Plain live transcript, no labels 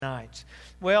Canaanites.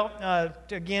 Well,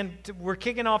 we're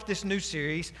kicking off this new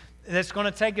series that's going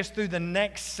to take us through the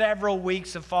next several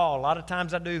weeks of fall. A lot of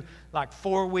times I do like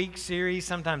 4-week series,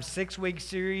 sometimes 6-week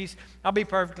series. I'll be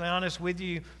perfectly honest with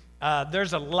you.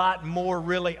 There's a lot more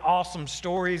really awesome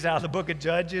stories out of the book of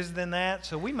Judges than that.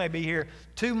 So we may be here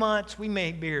 2 months. We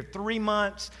may be here 3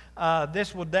 months.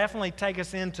 This will definitely take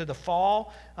us into the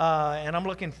fall. And I'm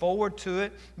looking forward to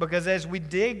it because as we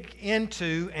dig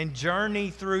into and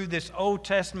journey through this Old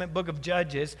Testament book of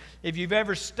Judges, if you've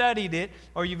ever studied it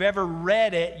or you've ever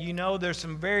read it, you know there's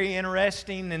some very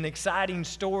interesting and exciting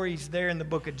stories there in the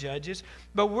book of Judges.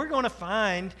 But we're going to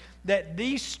find that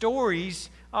these stories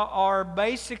are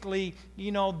basically,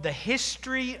 the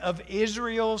history of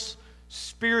Israel's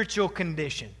spiritual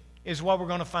condition is what we're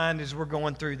going to find as we're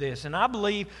going through this. And I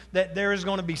believe that there is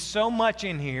going to be so much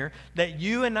in here that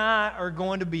you and I are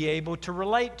going to be able to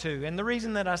relate to. And the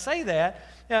reason that I say that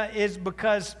is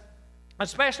because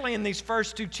especially in these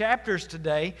first 2 chapters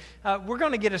today, we're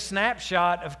going to get a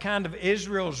snapshot of kind of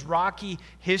Israel's rocky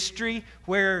history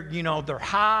where, they're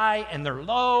high and they're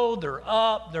low, they're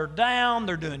up, they're down,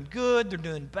 they're doing good, they're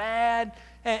doing bad.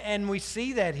 And we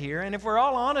see that here. And if we're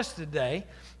all honest today,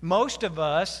 most of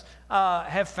us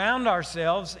have found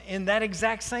ourselves in that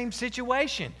exact same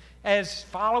situation as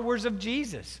followers of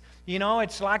Jesus.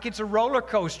 It's like it's a roller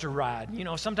coaster ride.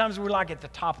 Sometimes we're like at the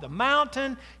top of the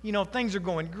mountain. Things are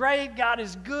going great. God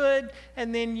is good.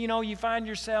 And then, you find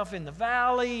yourself in the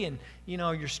valley and,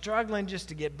 you're struggling just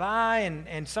to get by.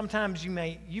 And sometimes you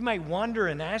may wonder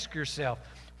and ask yourself,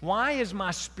 why is my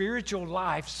spiritual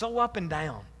life so up and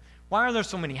down? Why are there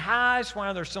so many highs? Why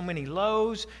are there so many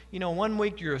lows? 1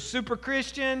 week you're a super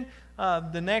Christian.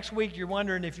 The next week you're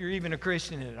wondering if you're even a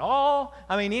Christian at all.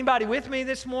 I mean, anybody with me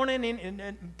this morning?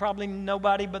 And probably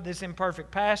nobody but this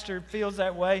imperfect pastor feels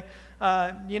that way.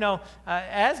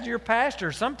 As your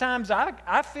pastor, sometimes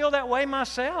I feel that way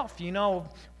myself.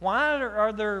 Why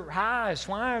are there highs?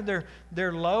 Why are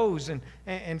there lows?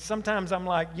 And sometimes I'm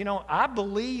like, I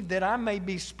believe that I may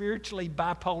be spiritually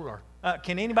bipolar.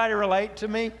 Can anybody relate to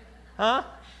me? Huh?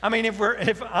 I mean,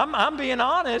 if I'm being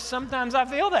honest, sometimes I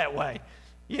feel that way.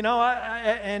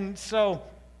 And so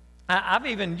I've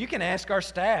even, you can ask our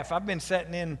staff. I've been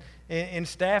sitting in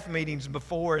staff meetings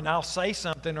before, and I'll say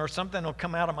something or something will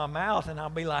come out of my mouth, and I'll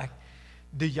be like,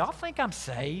 do y'all think I'm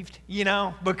saved?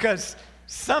 Because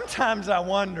sometimes I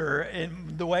wonder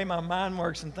in the way my mind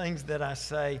works and things that I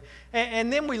say.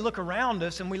 And then we look around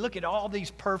us and we look at all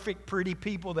these perfect, pretty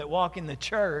people that walk in the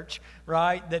church,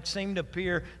 right, that seem to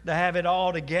appear to have it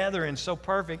all together and so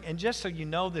perfect. And just so you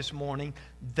know this morning,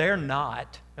 they're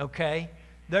not, okay?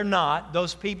 They're not.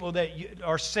 Those people that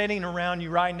are sitting around you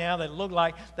right now that look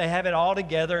like they have it all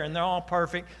together and they're all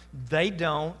perfect, they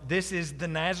don't. This is the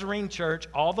Nazarene church.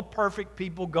 All the perfect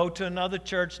people go to another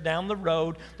church down the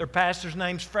road. Their pastor's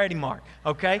name's Freddie Mark,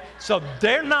 okay? So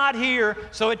they're not here,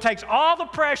 so it takes all the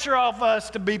pressure off us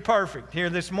to be perfect here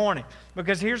this morning.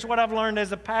 Because here's what I've learned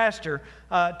as a pastor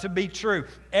to be true.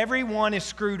 Everyone is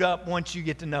screwed up once you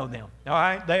get to know them, all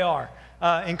right? They are,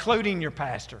 including your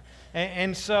pastor.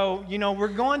 And so, we're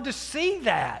going to see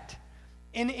that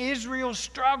in Israel's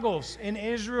struggles, in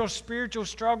Israel's spiritual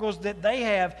struggles that they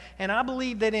have. And I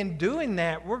believe that in doing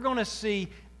that, we're going to see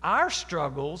our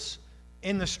struggles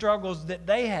in the struggles that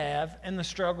they have and the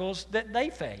struggles that they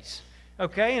face.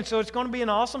 Okay, and so it's going to be an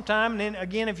awesome time. And then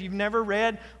again, if you've never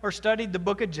read or studied the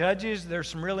book of Judges, there's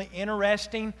some really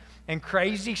interesting and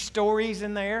crazy stories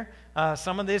in there.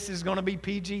 Some of this is going to be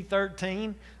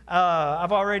PG-13.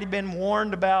 I've already been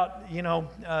warned about,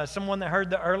 someone that heard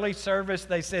the early service.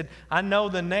 They said, I know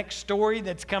the next story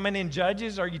that's coming in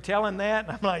Judges. Are you telling that?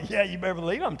 And I'm like, yeah, you better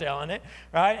believe I'm telling it,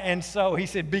 right? And so he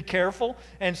said, be careful.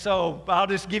 And so I'll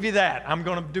just give you that. I'm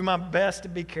going to do my best to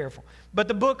be careful. But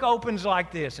the book opens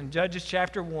like this in Judges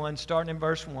chapter 1, starting in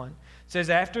verse 1. It says,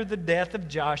 after the death of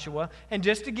Joshua, and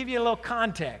just to give you a little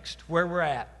context where we're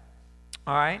at,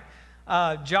 all right?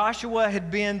 Joshua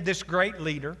had been this great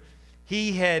leader.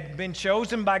 He had been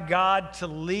chosen by God to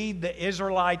lead the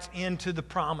Israelites into the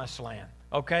promised land,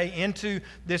 okay, into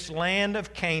this land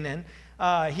of Canaan.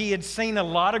 He had seen a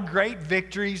lot of great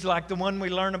victories like the one we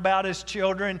learn about as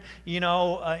children,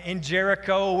 in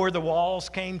Jericho where the walls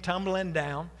came tumbling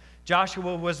down.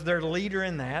 Joshua was their leader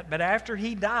in that. But after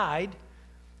he died,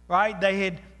 right,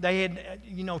 they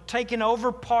had taken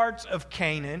over parts of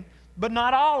Canaan, but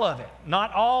not all of it.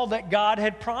 Not all that God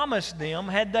had promised them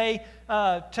had they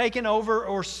taken over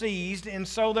or seized. And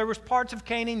so there was parts of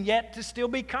Canaan yet to still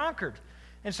be conquered.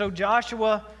 And so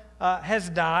Joshua has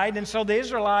died. And so the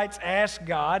Israelites asked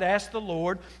the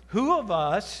Lord, who of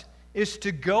us is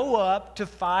to go up to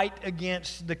fight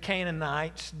against the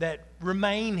Canaanites that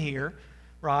remain here?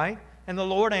 right? And the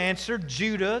Lord answered,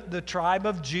 Judah, the tribe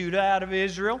of Judah out of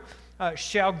Israel,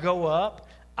 shall go up.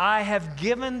 I have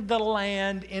given the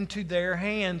land into their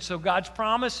hands. So God's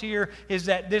promise here is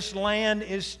that this land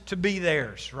is to be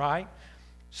theirs, right?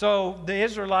 So the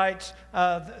Israelites,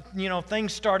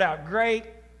 things start out great.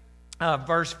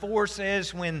 Verse 4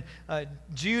 says, when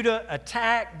Judah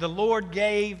attacked, the Lord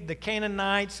gave the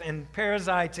Canaanites and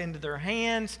Perizzites into their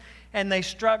hands, and they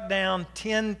struck down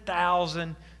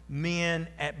 10,000 men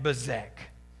at Bezek.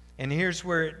 And here's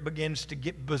where it begins to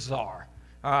get bizarre.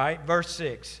 All right, verse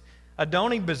 6.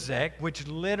 Adoni-Bezek, which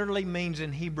literally means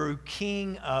in Hebrew,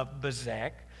 king of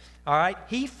Bezek, all right,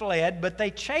 he fled, but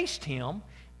they chased him,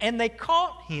 and they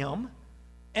caught him,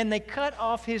 and they cut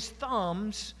off his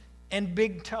thumbs and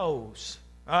big toes.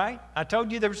 All right? I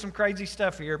told you there was some crazy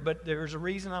stuff here, but there's a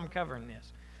reason I'm covering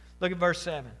this. Look at verse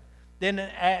 7. Then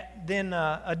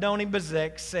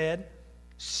Adoni-Bezek said,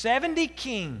 70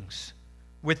 kings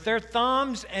with their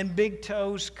thumbs and big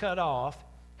toes cut off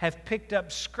have picked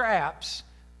up scraps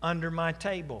under my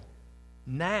table.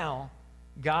 Now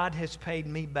God has paid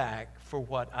me back for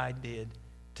what I did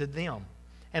to them.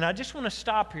 And I just want to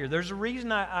stop here. There's a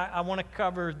reason I want to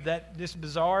cover this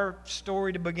bizarre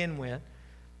story to begin with.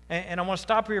 And I want to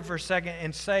stop here for a second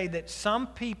and say that some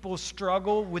people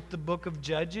struggle with the book of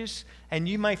Judges, and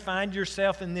you may find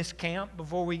yourself in this camp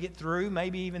before we get through,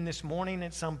 maybe even this morning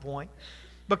at some point,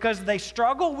 because they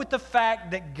struggle with the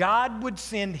fact that God would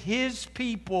send His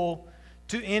people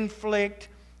to inflict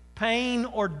pain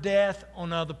or death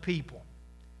on other people.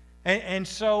 And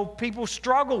so people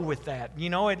struggle with that. You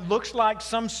know, it looks like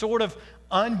some sort of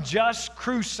unjust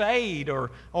crusade or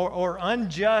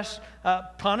unjust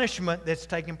punishment that's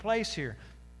taking place here.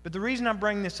 But the reason I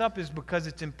bring this up is because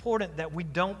it's important that we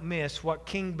don't miss what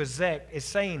King Bezek is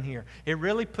saying here. It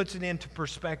really puts it into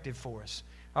perspective for us.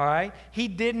 All right? He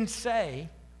didn't say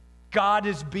God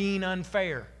is being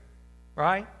unfair.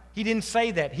 Right? He didn't say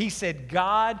that. He said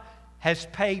God has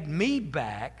paid me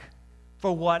back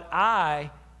for what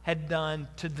I had done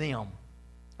to them.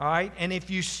 All right? And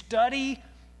if you study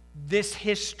this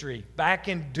history back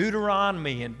in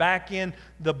Deuteronomy and back in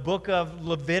the book of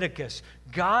Leviticus,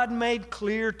 God made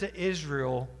clear to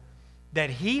Israel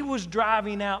that He was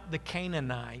driving out the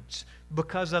Canaanites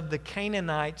because of the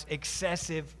Canaanites'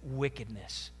 excessive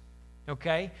wickedness.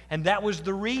 Okay? And that was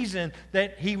the reason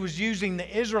that He was using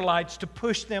the Israelites to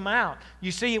push them out.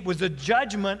 You see, it was a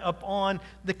judgment upon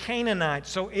the Canaanites.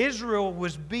 So Israel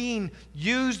was being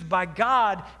used by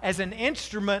God as an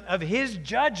instrument of His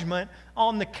judgment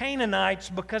on the Canaanites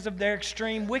because of their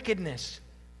extreme wickedness.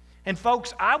 And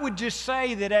folks, I would just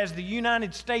say that as the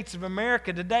United States of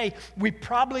America today, we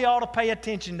probably ought to pay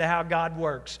attention to how God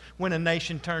works when a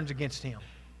nation turns against Him.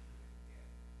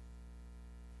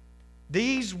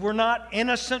 These were not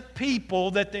innocent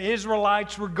people that the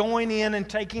Israelites were going in and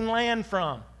taking land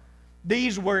from.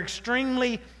 These were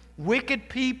extremely wicked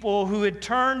people who had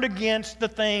turned against the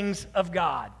things of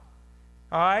God.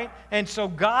 All right? And so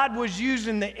God was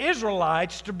using the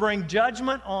Israelites to bring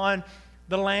judgment on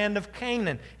the land of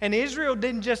Canaan. And Israel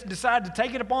didn't just decide to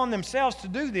take it upon themselves to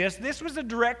do this. This was a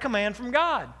direct command from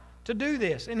God to do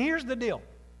this. And here's the deal.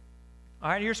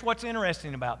 All right, here's what's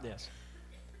interesting about this.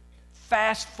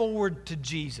 Fast forward to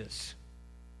Jesus.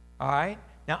 All right?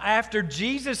 Now, after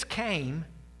Jesus came,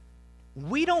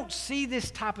 we don't see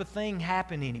this type of thing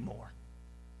happen anymore.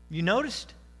 You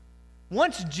noticed?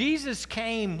 Once Jesus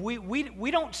came,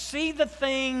 we don't see the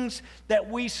things that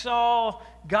we saw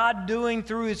God doing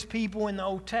through His people in the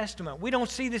Old Testament. We don't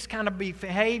see this kind of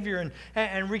behavior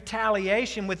and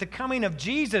retaliation. With the coming of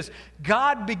Jesus,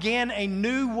 God began a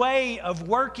new way of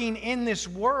working in this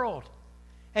world.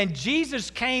 And Jesus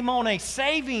came on a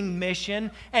saving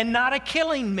mission and not a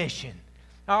killing mission.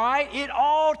 All right? It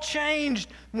all changed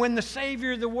when the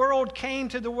Savior of the world came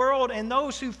to the world, and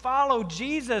those who follow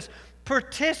Jesus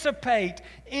participate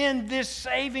in this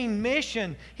saving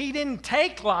mission. He didn't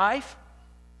take life.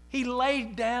 He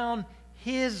laid down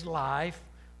His life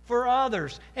for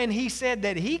others. And He said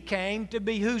that He came to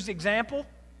be whose example?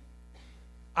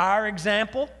 Our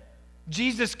example.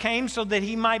 Jesus came so that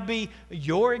He might be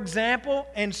your example.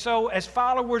 And so as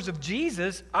followers of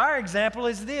Jesus, our example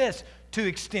is this: to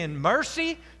extend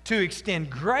mercy, to extend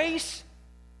grace,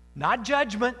 not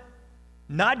judgment,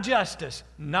 not justice,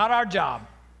 not our job.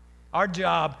 Our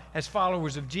job as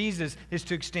followers of Jesus is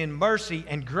to extend mercy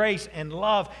and grace and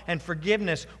love and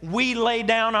forgiveness. We lay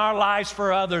down our lives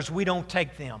for others. We don't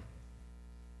take them.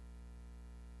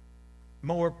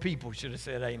 More people should have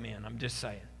said amen. I'm just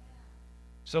saying.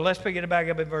 So let's pick it back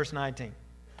up at verse 19.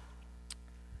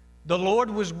 The Lord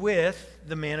was with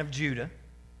the men of Judah.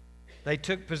 They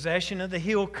took possession of the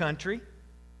hill country,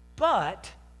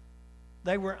 but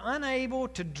they were unable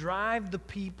to drive the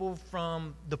people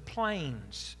from the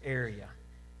plains area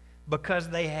because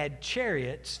they had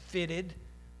chariots fitted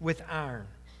with iron.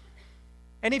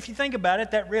 And if you think about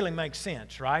it, that really makes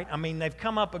sense, right? I mean, they've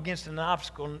come up against an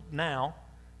obstacle now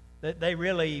that they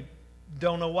really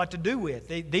don't know what to do with.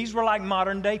 These were like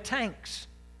modern-day tanks.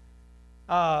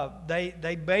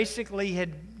 They basically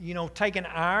had, taken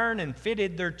iron and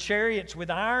fitted their chariots with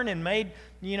iron and made,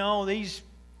 these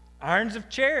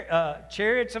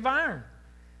chariots of iron.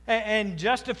 And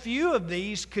just a few of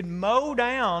these could mow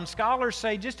down, scholars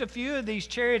say just a few of these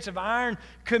chariots of iron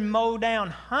could mow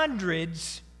down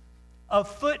hundreds of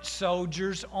foot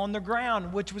soldiers on the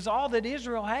ground, which was all that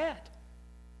Israel had,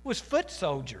 was foot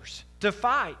soldiers to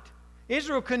fight.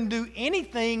 Israel couldn't do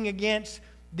anything against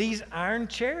these iron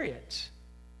chariots.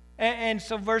 And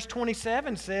so verse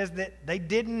 27 says that they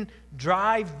didn't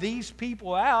drive these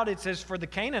people out. It says, for the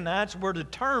Canaanites were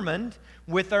determined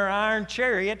with their iron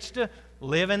chariots to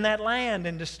live in that land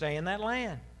and to stay in that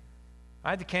land.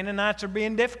 All right, the Canaanites are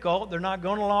being difficult. They're not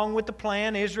going along with the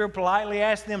plan. Israel politely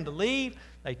asked them to leave.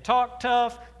 They talked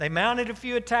tough. They mounted a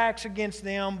few attacks against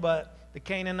them, but the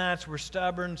Canaanites were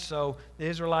stubborn, so the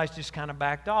Israelites just kind of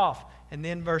backed off. And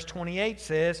then verse 28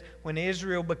 says, when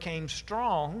Israel became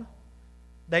strong,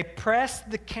 they pressed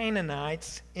the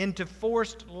Canaanites into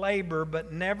forced labor,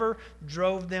 but never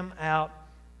drove them out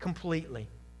completely.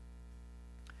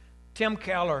 Tim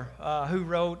Keller, who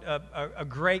wrote a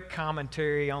great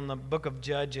commentary on the book of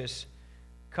Judges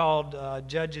called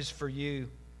Judges for You,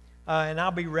 and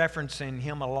I'll be referencing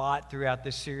him a lot throughout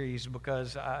this series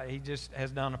because he just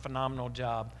has done a phenomenal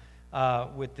job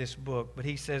with this book. But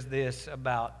he says this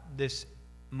about this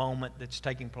moment that's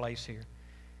taking place here.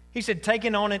 He said,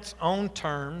 taken on its own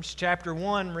terms, chapter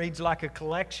 1 reads like a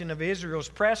collection of Israel's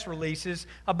press releases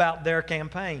about their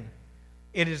campaign.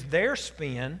 It is their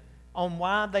spin on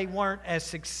why they weren't as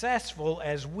successful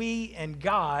as we and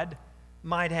God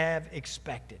might have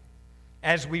expected.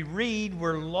 As we read,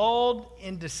 we're lulled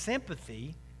into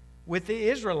sympathy with the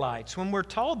Israelites. When we're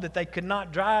told that they could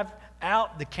not drive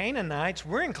out the Canaanites,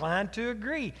 we're inclined to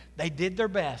agree. They did their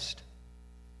best.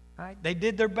 Right? They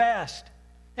did their best.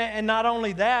 And not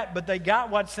only that, but they got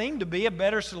what seemed to be a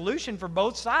better solution for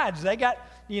both sides. They got,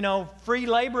 free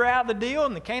labor out of the deal,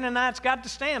 and the Canaanites got to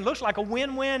stand. Looks like a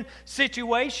win-win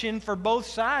situation for both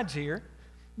sides here.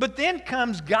 But then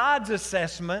comes God's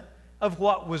assessment of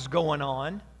what was going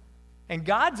on. And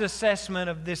God's assessment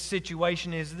of this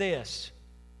situation is this: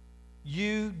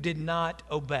 you did not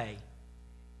obey.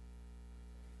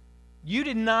 You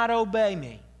did not obey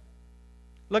me.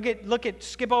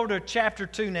 Skip over to chapter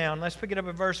 2 now, and let's pick it up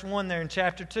at verse 1 there in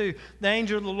chapter 2. The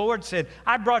angel of the Lord said,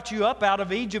 I brought you up out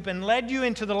of Egypt and led you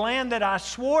into the land that I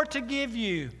swore to give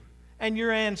you and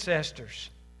your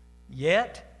ancestors.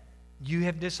 Yet you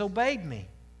have disobeyed me.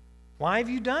 Why have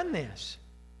you done this?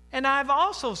 And I've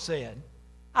also said,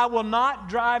 I will not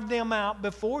drive them out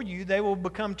before you. They will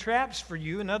become traps for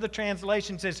you. Another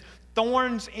translation says,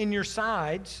 thorns in your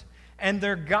sides, and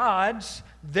their gods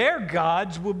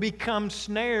will become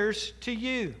snares to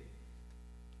you.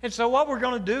 And so what we're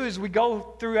going to do as we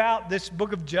go throughout this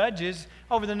book of Judges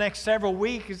over the next several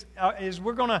weeks is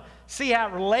we're going to see how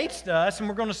it relates to us, and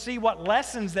we're going to see what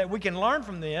lessons that we can learn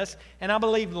from this. And I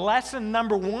believe lesson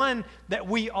number 1 that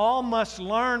we all must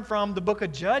learn from the book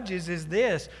of Judges is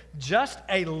this: just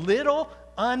a little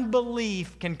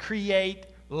unbelief can create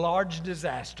large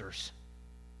disasters.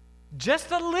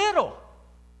 Just a little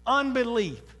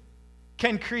unbelief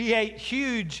can create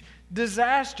huge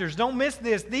disasters. Don't miss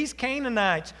this. These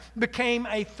Canaanites became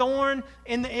a thorn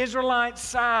in the Israelites'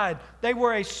 side. They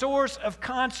were a source of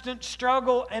constant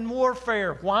struggle and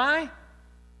warfare. Why?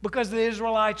 Because the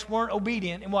Israelites weren't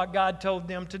obedient in what God told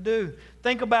them to do.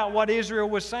 Think about what Israel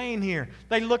was saying here.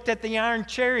 They looked at the iron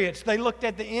chariots. They looked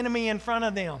at the enemy in front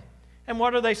of them. And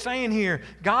what are they saying here?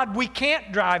 God, we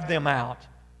can't drive them out.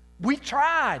 We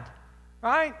tried,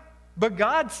 right? But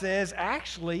God says,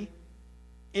 actually,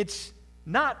 it's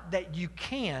not that you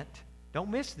can't. Don't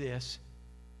miss this.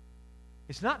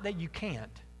 It's not that you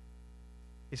can't.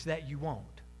 It's that you won't.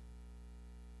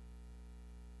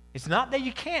 It's not that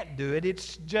you can't do it.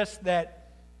 It's just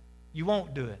that you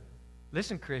won't do it.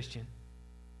 Listen, Christian.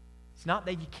 It's not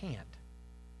that you can't.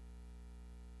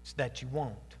 It's that you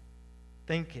won't.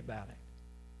 Think about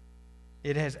it.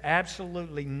 It has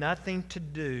absolutely nothing to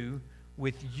do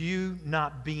with you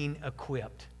not being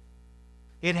equipped.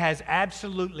 It has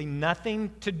absolutely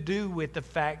nothing to do with the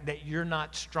fact that you're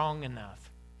not strong enough.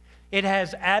 It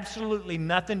has absolutely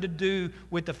nothing to do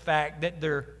with the fact that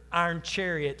there are iron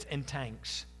chariots and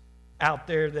tanks out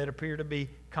there that appear to be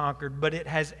conquered. But it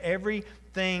has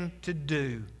everything to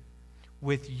do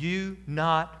with you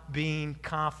not being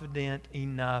confident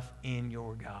enough in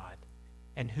your God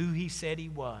and who He said He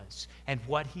was and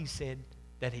what He said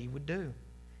that He would do.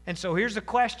 And so here's a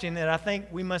question that I think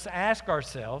we must ask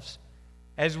ourselves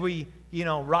as we,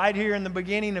 right here in the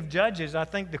beginning of Judges. I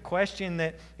think the question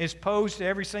that is posed to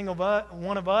every single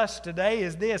one of us today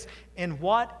is this: in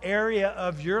what area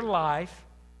of your life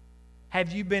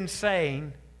have you been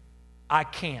saying, I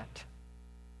can't?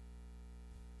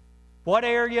 What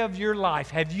area of your life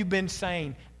have you been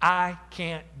saying, I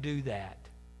can't do that?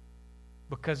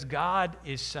 Because God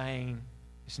is saying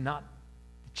it's not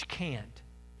that you can't,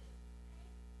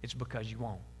 it's because you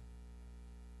won't.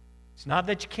 It's not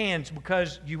that you can, it's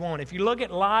because you won't. If you look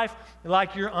at life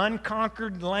like your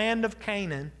unconquered land of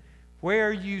Canaan, where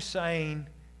are you saying,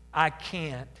 I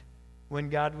can't, when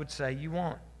God would say you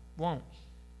won't?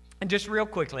 And just real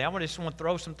quickly, I just want to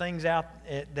throw some things out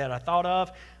that I thought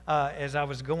of as I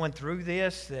was going through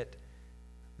this that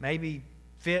maybe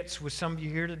fits with some of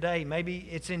you here today. Maybe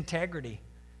it's integrity.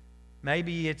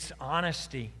 Maybe it's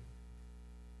honesty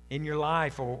in your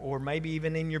life, or maybe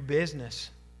even in your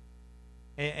business.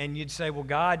 And you'd say, well,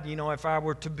 God, if I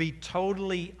were to be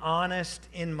totally honest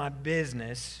in my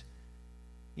business,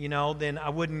 then I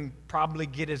wouldn't probably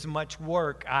get as much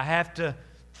work. I have to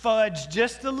fudge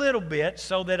just a little bit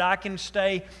so that I can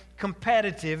stay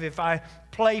competitive. If I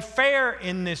play fair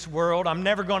in this world, I'm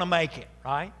never going to make it,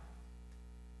 right?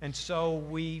 And so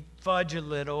we fudge a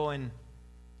little and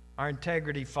our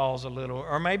integrity falls a little.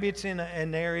 Or maybe it's in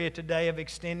an area today of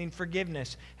extending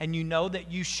forgiveness, and you know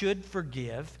that you should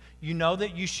forgive. You know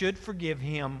that you should forgive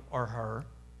him or her,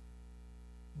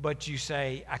 but you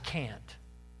say, I can't.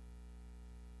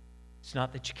 It's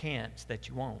not that you can't, it's that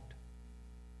you won't.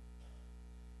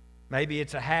 Maybe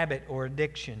it's a habit or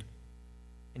addiction,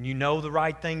 and you know the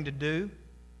right thing to do,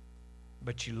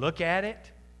 but you look at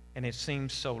it, and it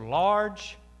seems so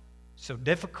large, so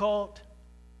difficult.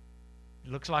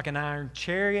 It looks like an iron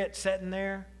chariot sitting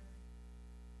there,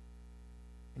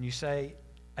 and you say,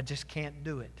 I just can't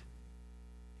do it.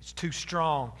 It's too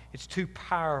strong. It's too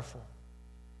powerful.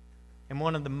 And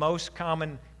one of the most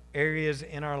common areas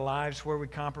in our lives where we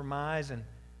compromise, and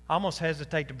I almost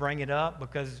hesitate to bring it up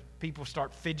because people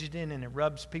start fidgeting and it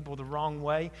rubs people the wrong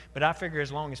way. But I figure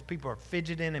as long as people are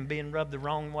fidgeting and being rubbed the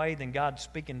wrong way, then God's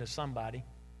speaking to somebody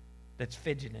that's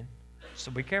fidgeting.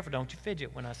 So be careful, don't you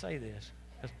fidget when I say this,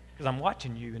 because I'm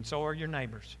watching you, and so are your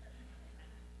neighbors.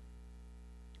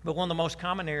 But one of the most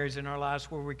common areas in our lives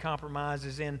where we compromise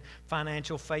is in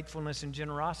financial faithfulness and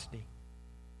generosity.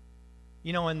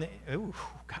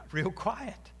 Got real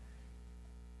quiet.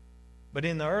 But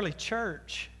in the early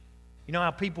church, you know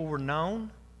how people were known?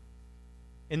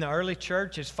 In the early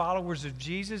church as followers of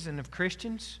Jesus and of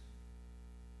Christians,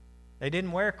 they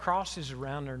didn't wear crosses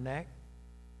around their neck.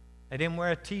 They didn't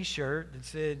wear a T-shirt that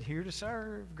said, here to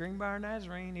serve, Greenbrier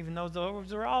Nazarene, even though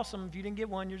those are awesome. If you didn't get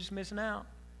one, you're just missing out.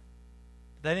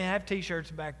 They didn't have T-shirts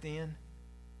back then.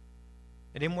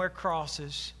 They didn't wear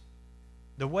crosses.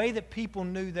 The way that people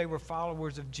knew they were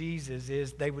followers of Jesus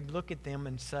is they would look at them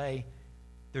and say,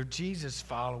 they're Jesus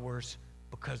followers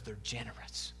because they're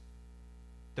generous.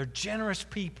 They're generous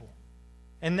people.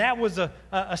 And that was a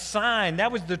sign.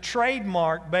 That was the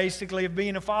trademark, basically, of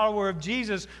being a follower of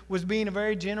Jesus, was being a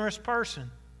very generous person.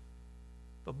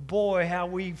 But boy, how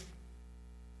we've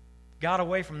got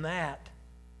away from that.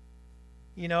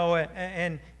 A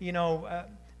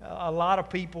lot of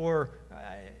people are,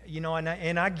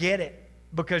 and I get it,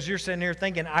 because you're sitting here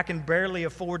thinking, I can barely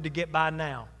afford to get by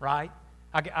now, right?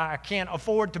 I can't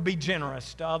afford to be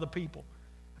generous to other people.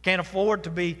 I can't afford to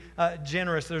be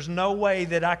generous. There's no way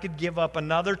that I could give up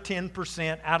another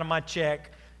 10% out of my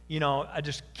check. I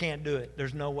just can't do it.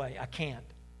 There's no way. I can't.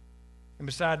 And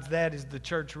besides that, is the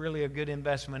church really a good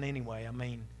investment anyway? I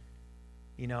mean,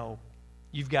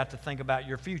 you've got to think about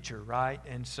your future, right?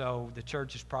 And so the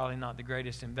church is probably not the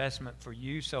greatest investment for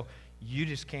you, so you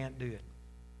just can't do it.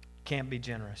 Can't be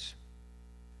generous.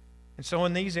 And so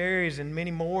in these areas and many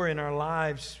more in our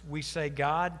lives, we say,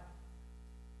 God,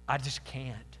 I just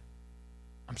can't.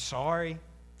 I'm sorry.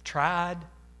 I've tried.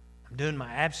 I'm doing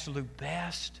my absolute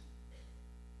best.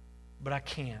 But I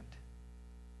can't.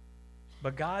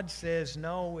 But God says,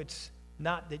 no, it's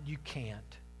not that you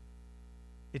can't.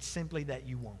 It's simply that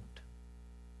you won't.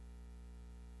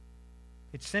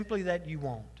 It's simply that you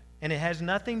won't. And it has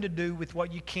nothing to do with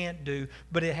what you can't do,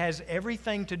 but it has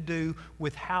everything to do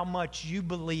with how much you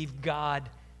believe God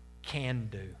can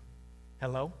do.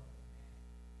 Hello?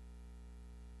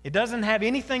 It doesn't have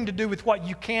anything to do with what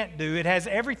you can't do. It has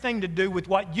everything to do with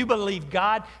what you believe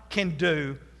God can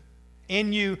do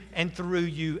in you and through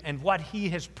you, and what He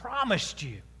has promised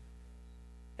you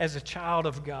as a child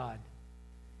of God.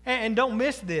 And don't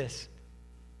miss this.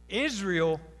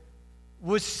 Israel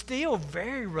was still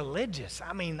very religious.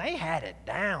 I mean, they had it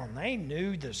down. They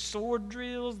knew the sword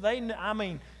drills. They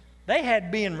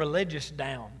had being religious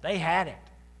down. They had it.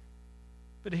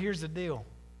 But here's the deal.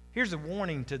 Here's a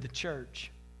warning to the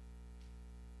church.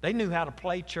 They knew how to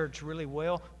play church really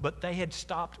well, but they had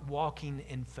stopped walking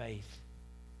in faith.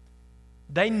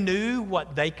 They knew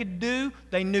what they could do.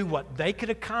 They knew what they could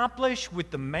accomplish with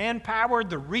the manpower,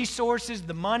 the resources,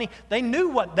 the money. They knew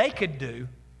what they could do,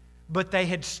 but they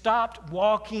had stopped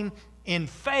walking in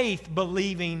faith,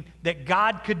 believing that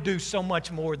God could do so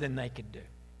much more than they could do.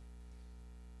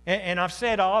 And I've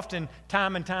said often,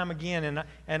 time and time again,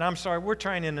 and I'm sorry, we're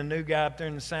training a new guy up there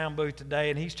in the sound booth today,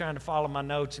 and he's trying to follow my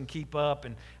notes and keep up,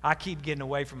 and I keep getting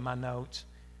away from my notes.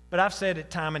 But I've said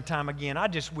it time and time again. I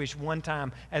just wish one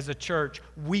time as a church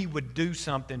we would do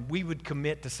something, we would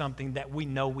commit to something that we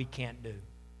know we can't do.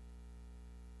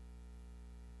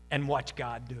 And watch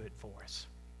God do it for us.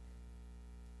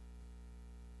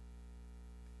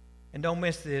 And don't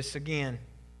miss this again.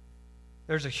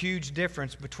 There's a huge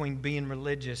difference between being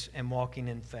religious and walking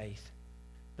in faith.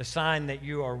 The sign that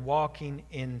you are walking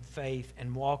in faith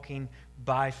and walking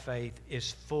by faith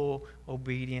is full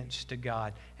obedience to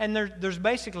God. And there's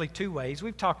basically two ways.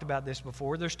 We've talked about this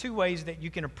before. There's two ways that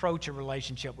you can approach a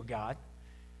relationship with God.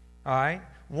 All right?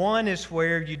 One is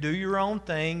where you do your own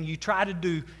thing. You try to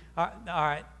do... All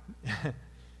right.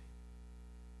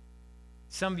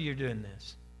 Some of you are doing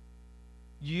this.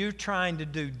 You're trying to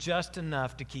do just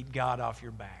enough to keep God off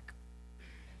your back.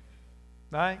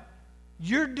 Right?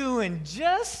 You're doing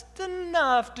just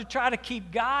enough to try to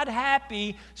keep God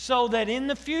happy so that in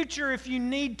the future, if you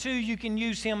need to, you can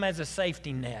use Him as a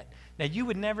safety net. Now, you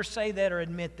would never say that or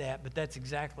admit that, but that's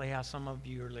exactly how some of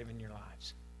you are living your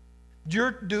lives.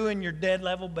 You're doing your dead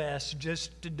level best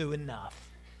just to do enough.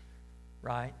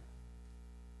 Right?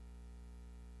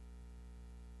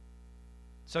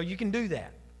 So you can do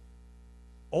that.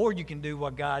 Or you can do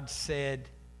what God said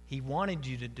He wanted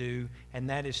you to do, and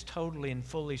that is totally and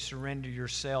fully surrender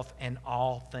yourself and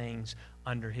all things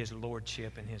under His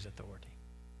lordship and His authority.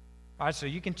 All right, so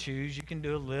you can choose. You can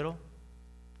do a little,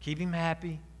 keep Him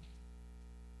happy,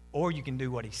 or you can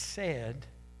do what He said,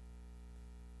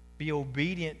 be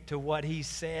obedient to what He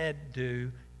said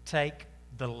do, take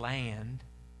the land,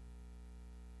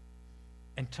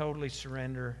 and totally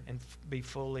surrender and be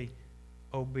fully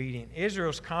obedient.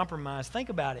 Israel's compromise, think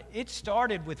about it. It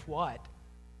started with what?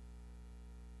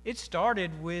 It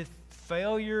started with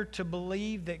failure to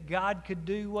believe that God could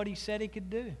do what He said He could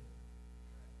do.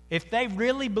 If they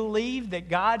really believed that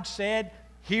God said,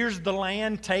 here's the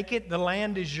land, take it, the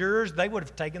land is yours, they would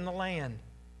have taken the land.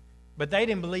 But they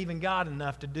didn't believe in God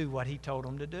enough to do what He told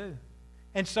them to do.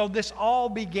 And so this all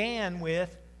began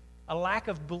with a lack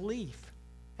of belief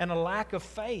and a lack of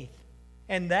faith.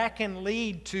 And that can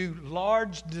lead to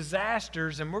large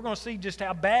disasters. And we're going to see just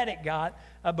how bad it got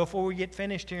before we get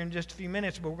finished here in just a few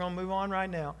minutes. But we're going to move on right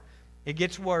now. It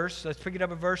gets worse. Let's pick it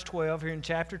up at verse 12 here in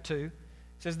chapter 2. It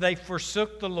says, they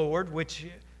forsook the Lord, which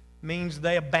means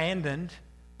they abandoned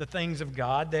the things of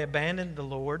God. They abandoned the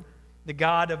Lord, the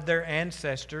God of their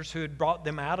ancestors who had brought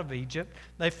them out of Egypt.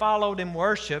 They followed and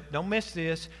worshiped. Don't miss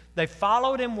this. They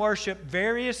followed and worshiped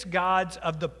various gods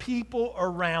of the people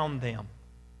around them.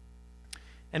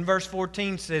 And verse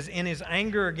 14 says, in His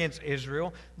anger against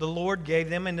Israel, the Lord gave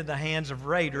them into the hands of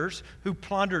raiders who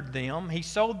plundered them. He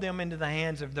sold them into the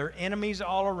hands of their enemies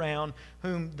all around,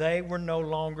 whom they were no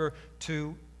longer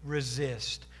to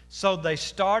resist. So they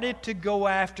started to go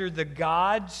after the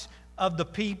gods of the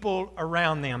people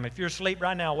around them. If you're asleep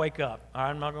right now, wake up. All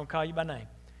right, I'm not going to call you by name.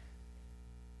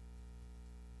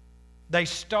 They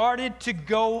started to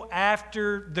go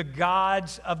after the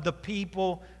gods of the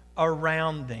people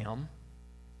around them.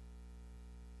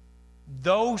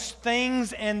 Those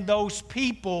things and those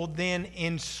people then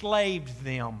enslaved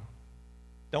them.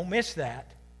 Don't miss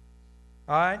that.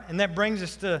 All right? And that brings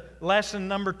us to lesson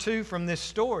number 2 from this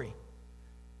story.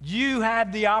 You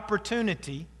have the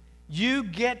opportunity. You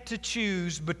get to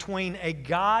choose between a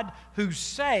God who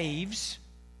saves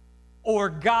or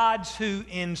gods who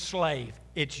enslave.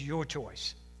 It's your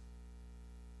choice.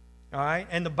 All right?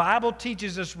 And the Bible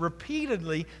teaches us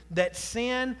repeatedly that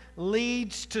sin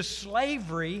leads to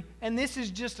slavery, and this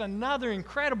is just another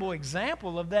incredible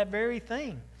example of that very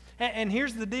thing. And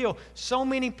here's the deal. So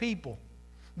many people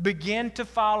begin to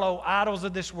follow idols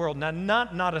of this world. Now,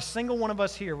 not a single one of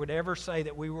us here would ever say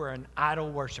that we were an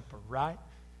idol worshiper, right?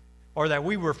 Or that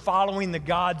we were following the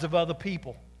gods of other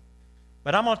people.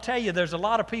 But I'm going to tell you, there's a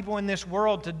lot of people in this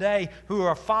world today who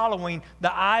are following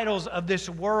the idols of this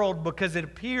world because it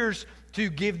appears to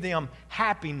give them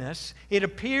happiness. It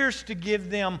appears to give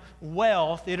them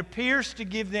wealth. It appears to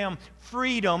give them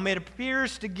freedom. It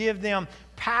appears to give them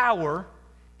power.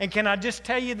 And can I just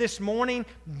tell you this morning,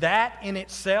 that in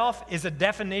itself is a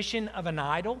definition of an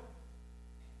idol?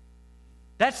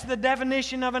 That's the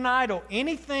definition of an idol.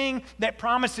 Anything that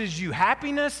promises you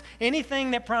happiness,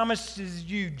 anything that promises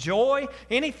you joy,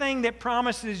 anything that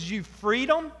promises you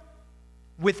freedom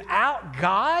without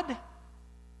God,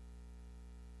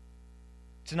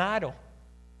 it's an idol.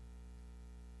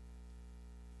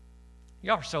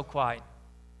 Y'all are so quiet.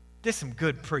 This is some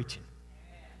good preaching.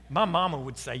 My mama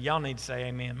would say, y'all need to say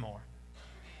amen more.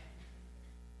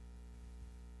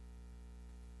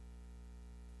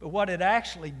 But what it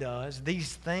actually does,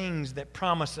 these things that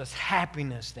promise us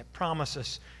happiness, that promise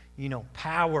us,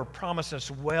 power, promise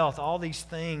us wealth, all these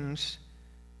things,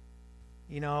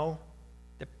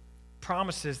 that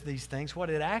promises these things, what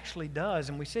it actually does,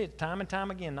 and we see it time and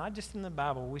time again, not just in the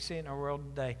Bible, we see it in our world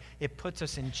today, it puts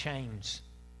us in chains.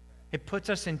 It puts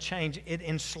us in chains. It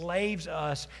enslaves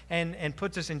us and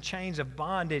puts us in chains of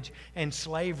bondage and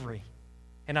slavery.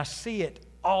 And I see it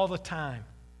all the time.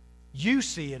 You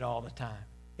see it all the time.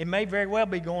 It may very well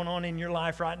be going on in your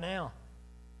life right now.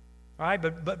 All right,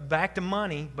 but back to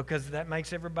money, because that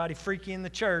makes everybody freaky in the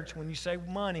church when you say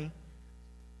money.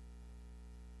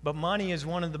 But money is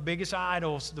one of the biggest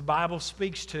idols the Bible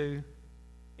speaks to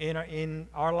in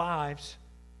our lives.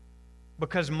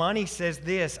 Because money says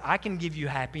this, I can give you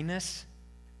happiness.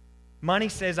 Money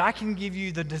says I can give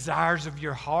you the desires of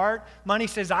your heart. Money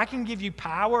says I can give you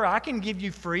power. I can give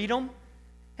you freedom.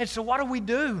 And so what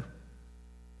do?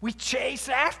 We chase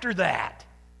after that.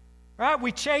 Right?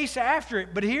 We chase after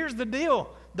it. But here's the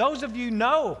deal. Those of you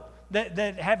know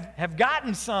that have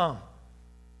gotten some.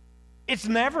 It's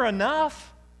never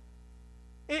enough.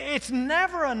 It's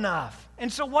never enough.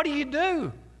 And so what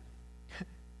do?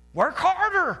 Work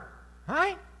harder.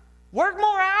 Right? Work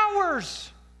more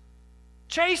hours.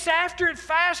 Chase after it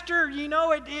faster.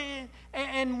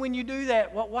 And when you do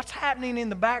that, what's happening in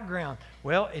the background?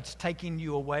 Well, it's taking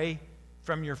you away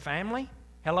from your family.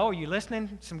 Hello, are you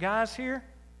listening? Some guys here?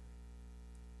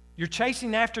 You're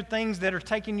chasing after things that are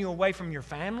taking you away from your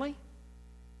family.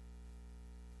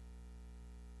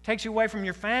 Takes you away from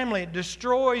your family. It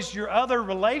destroys your other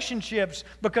relationships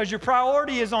because your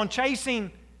priority is on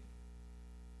chasing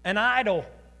an idol.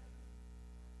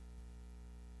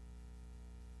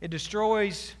 It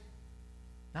destroys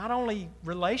not only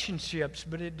relationships,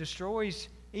 but it destroys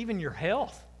even your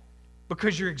health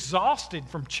because you're exhausted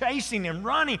from chasing and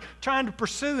running, trying to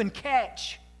pursue and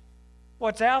catch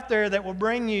what's out there that will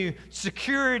bring you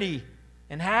security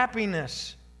and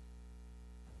happiness.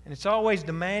 And it's always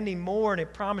demanding more, and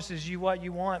it promises you what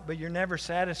you want, but you're never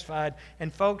satisfied.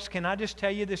 And folks, can I just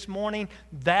tell you this morning,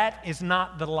 that is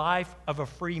not the life of a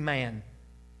free man.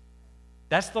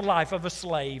 That's the life of a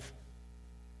slave.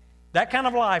 That kind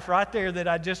of life right there that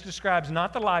I just described is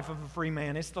not the life of a free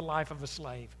man. It's the life of a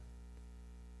slave.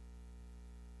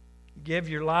 You give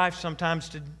your life sometimes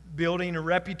to building a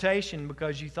reputation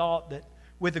because you thought that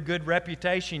with a good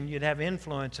reputation you'd have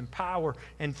influence and power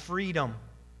and freedom.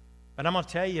 But I'm going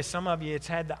to tell you, some of you, it's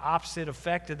had the opposite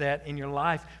effect of that in your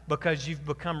life because you've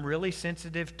become really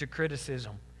sensitive to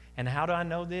criticism. And how do I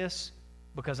know this?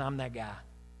 Because I'm that guy.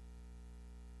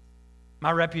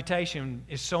 My reputation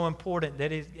is so important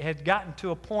that it had gotten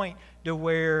to a point to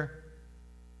where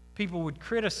people would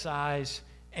criticize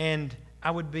and I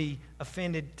would be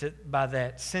offended by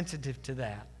that, sensitive to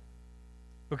that.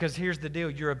 Because here's the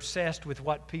deal, you're obsessed with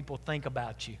what people think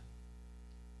about you.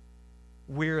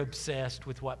 We're obsessed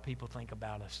with what people think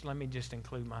about us. Let me just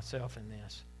include myself in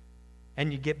this.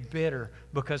 And you get bitter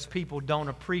because people don't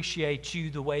appreciate you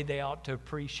the way they ought to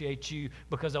appreciate you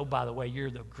because, oh, by the way, you're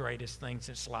the greatest thing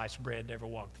since sliced bread to ever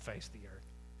walk the face of the earth.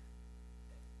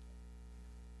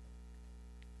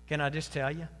 Can I just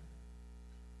tell you?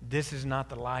 This is not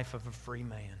the life of a free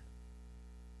man.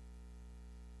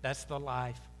 That's the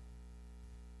life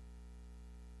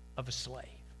of a slave.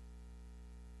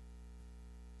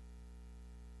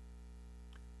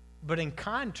 But in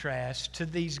contrast to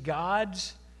these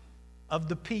gods of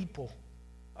the people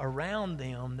around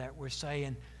them that were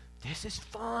saying, this is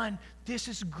fun, this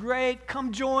is great,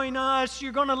 come join us,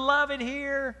 you're going to love it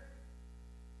here.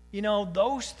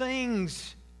 Those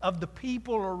things of the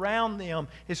people around them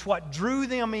is what drew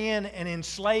them in and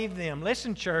enslaved them.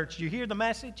 Listen, church, you hear the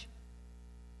message?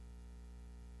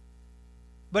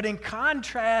 But in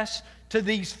contrast to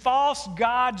these false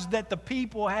gods that the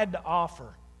people had to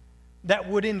offer, that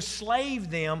would enslave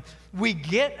them, we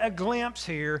get a glimpse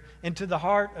here into the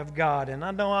heart of God. And I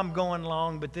know I'm going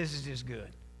long, but this is just good.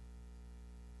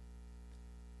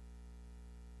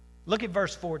 Look at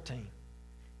verse 14.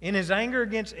 In his anger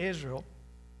against Israel,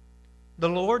 the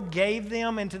Lord gave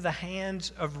them into the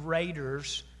hands of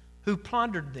raiders who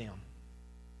plundered them.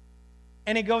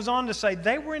 And it goes on to say,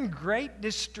 they were in great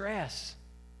distress.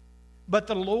 But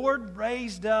the Lord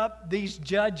raised up these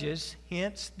judges,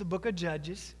 hence the book of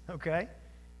Judges, okay?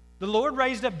 The Lord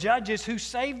raised up judges who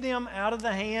saved them out of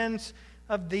the hands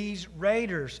of these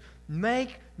raiders.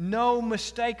 Make no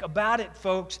mistake about it,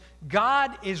 folks.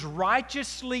 God is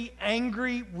righteously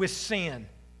angry with sin.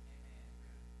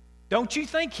 Don't you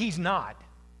think He's not?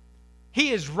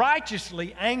 He is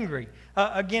righteously angry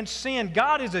against sin.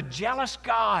 God is a jealous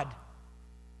God.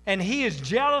 And He is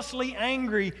jealously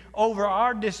angry over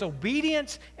our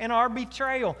disobedience and our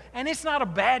betrayal. And it's not a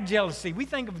bad jealousy. We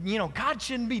think of, God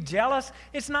shouldn't be jealous.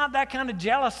 It's not that kind of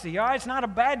jealousy, all right? It's not a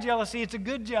bad jealousy. It's a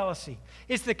good jealousy.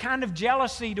 It's the kind of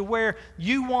jealousy to where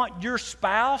you want your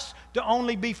spouse to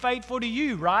only be faithful to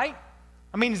you, right?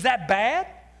 I mean, is that bad?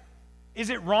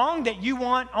 Is it wrong that you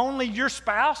want only your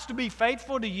spouse to be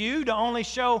faithful to you, to only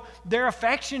show their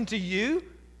affection to you?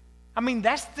 I mean,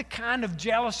 that's the kind of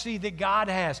jealousy that God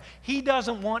has. He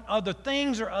doesn't want other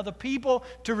things or other people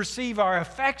to receive our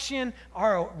affection,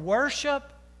 our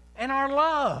worship, and our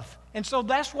love. And so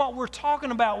that's what we're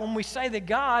talking about when we say that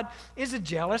God is a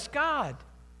jealous God.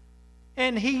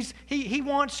 And He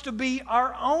wants to be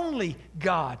our only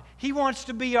God. He wants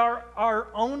to be our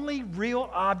only real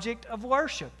object of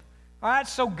worship. All right,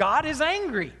 so God is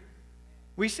angry.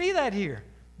 We see that here.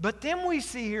 But then we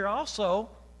see here also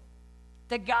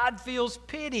that God feels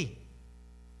pity.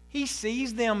 He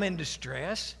sees them in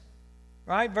distress.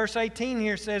 Right? Verse 18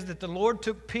 here says that the Lord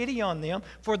took pity on them,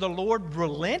 for the Lord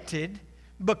relented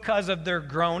because of their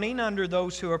groaning under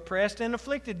those who oppressed and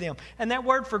afflicted them. And that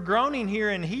word for groaning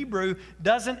here in Hebrew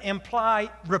doesn't imply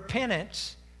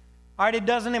repentance. All right, it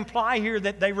doesn't imply here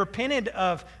that they repented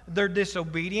of their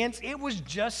disobedience. It was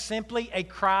just simply a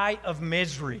cry of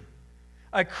misery.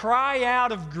 A cry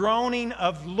out of groaning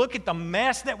of, look at the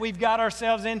mess that we've got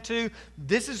ourselves into.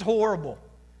 This is horrible.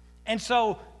 And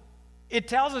so it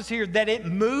tells us here that it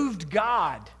moved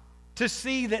God to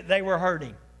see that they were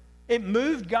hurting. It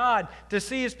moved God to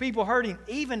see His people hurting,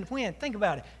 even when, think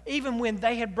about it, even when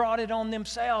they had brought it on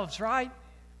themselves, right?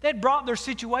 They had brought their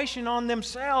situation on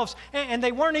themselves, and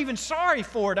they weren't even sorry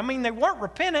for it. I mean, they weren't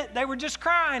repentant. They were just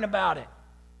crying about it.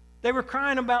 They were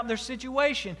crying about their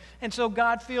situation. And so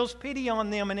God feels pity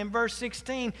on them. And in verse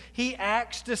 16, He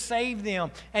acts to save them.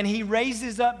 And He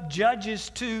raises up judges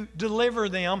to deliver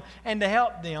them and to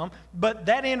help them. But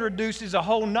that introduces a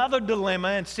whole nother dilemma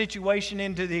and situation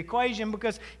into the equation,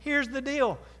 because here's the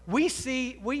deal. We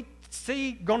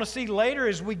going to see later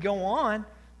as we go on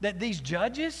that these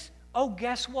judges,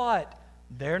 guess what?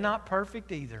 They're not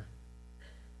perfect either.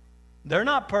 They're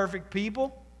not perfect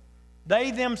people.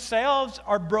 They themselves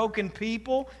are broken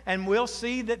people, and we'll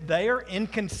see that they are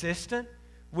inconsistent.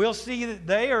 We'll see that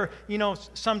they are,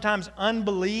 sometimes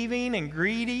unbelieving and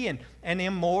greedy and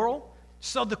immoral.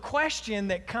 So the question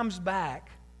that comes back,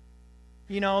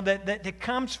 that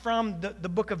comes from the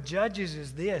book of Judges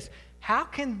is this: how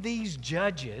can these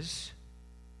judges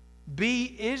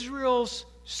be Israel's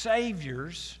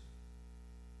saviors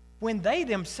when they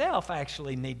themselves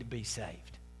actually need to be saved?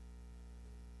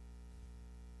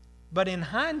 But in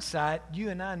hindsight,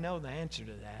 you and I know the answer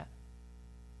to that.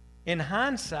 In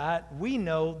hindsight, we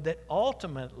know that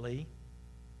ultimately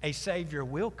a Savior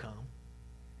will come.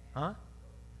 Huh?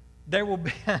 There will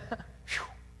be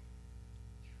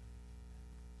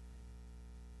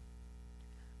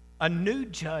a new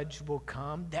judge will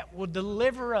come that will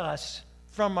deliver us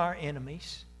from our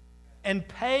enemies and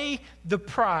pay the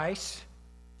price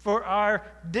for our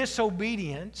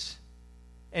disobedience,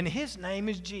 and His name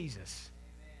is Jesus.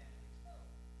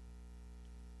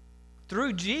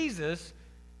 Through Jesus,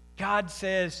 God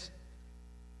says,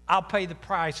 I'll pay the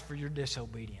price for your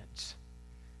disobedience.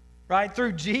 Right?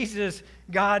 Through Jesus,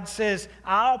 God says,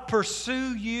 I'll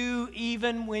pursue you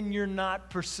even when you're not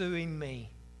pursuing me.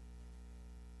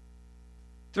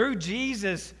 Through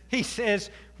Jesus, He says,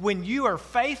 when you are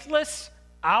faithless,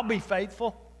 I'll be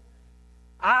faithful.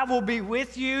 I will be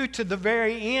with you to the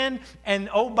very end. And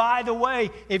oh, by the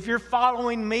way, if you're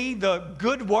following me, the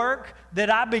good work that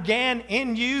I began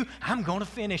in you, I'm going to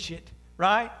finish it,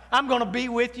 right? I'm going to be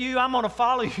with you. I'm going to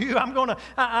follow you.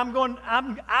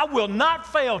 I will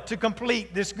not fail to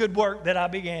complete this good work that I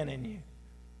began in you.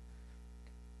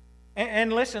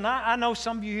 And listen, I know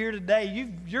some of you here today,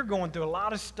 you're going through a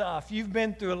lot of stuff. You've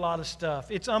been through a lot of stuff.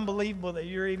 It's unbelievable that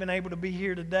you're even able to be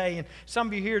here today. And some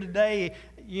of you here today,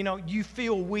 you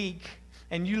feel weak,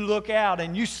 and you look out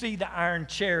and you see the iron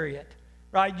chariot,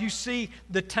 right? You see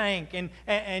the tank,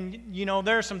 and you know,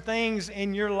 there are some things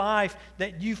in your life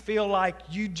that you feel like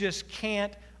you just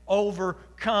can't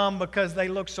overcome because they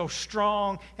look so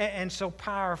strong and so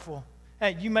powerful.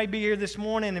 You may be here this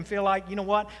morning and feel like, you know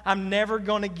what, I'm never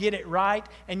going to get it right.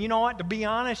 And you know what, to be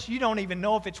honest, you don't even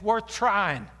know if it's worth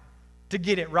trying to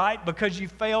get it right because you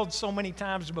failed so many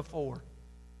times before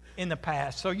in the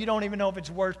past. So you don't even know if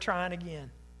it's worth trying again.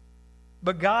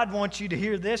 But God wants you to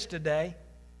hear this today.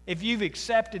 If you've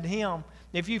accepted Him,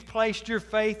 if you've placed your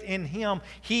faith in Him,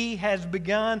 He has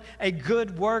begun a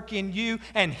good work in you,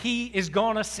 and He is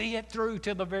going to see it through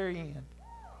till the very end.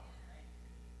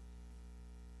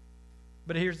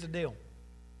 But here's the deal.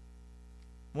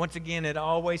 Once again, it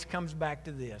always comes back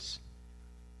to this.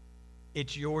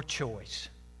 It's your choice.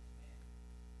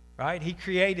 Right? He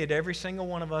created every single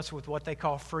one of us with what they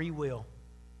call free will,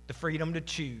 the freedom to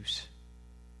choose.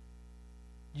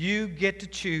 You get to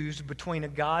choose between a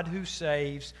God who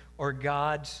saves or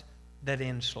gods that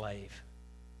enslave.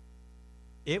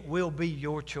 It will be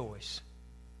your choice.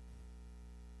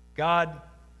 Gods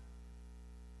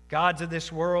of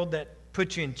this world that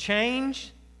put you in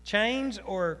chains,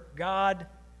 or God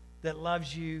that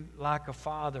loves you like a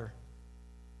father.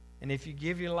 And if you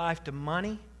give your life to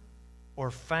money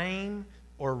or fame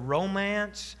or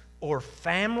romance or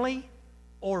family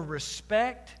or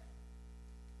respect,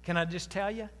 can I just tell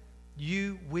you,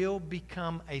 you will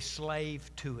become a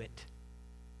slave to it.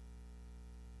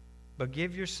 But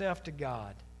give yourself to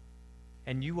God,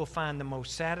 and you will find the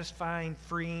most satisfying,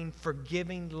 freeing,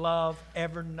 forgiving love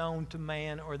ever known to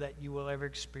man or that you will ever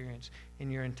experience in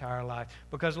your entire life.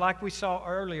 Because like we saw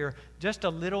earlier, just a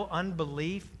little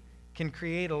unbelief can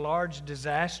create a large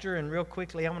disaster. And real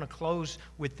quickly, I'm going to close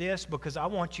with this because I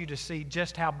want you to see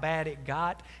just how bad it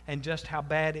got and just how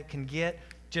bad it can get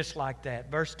just like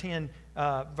that. Verse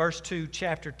 2,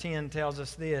 chapter 10 tells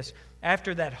us this.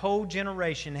 After that whole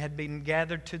generation had been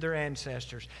gathered to their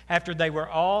ancestors, after they were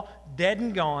all dead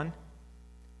and gone,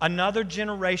 another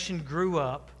generation grew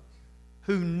up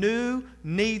who knew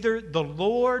neither the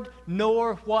Lord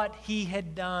nor what He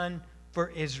had done for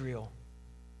Israel.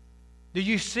 Do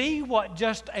you see what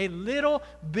just a little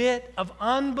bit of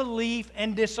unbelief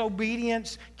and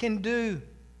disobedience can do?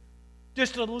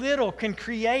 Just a little can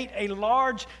create a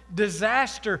large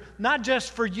disaster, not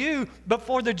just for you, but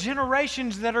for the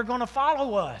generations that are going to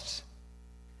follow us.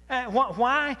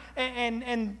 Why?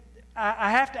 And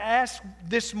I have to ask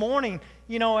this morning,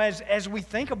 you know, as we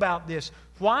think about this,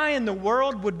 why in the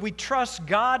world would we trust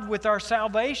God with our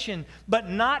salvation, but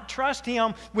not trust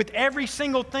Him with every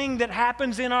single thing that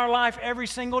happens in our life every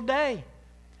single day?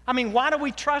 I mean, why do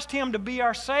we trust Him to be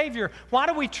our Savior? Why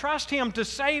do we trust Him to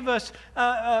save us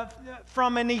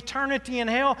from an eternity in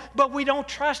hell, but we don't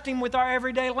trust Him with our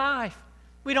everyday life?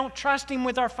 We don't trust Him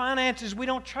with our finances. We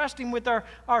don't trust Him with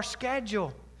our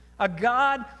schedule. A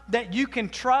God that you can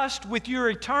trust with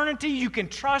your eternity, you can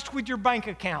trust with your bank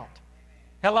account.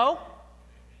 Hello?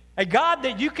 A God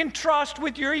that you can trust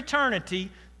with your eternity,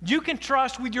 you can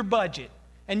trust with your budget.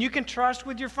 And you can trust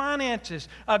with your finances.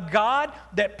 A God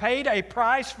that paid a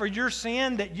price for your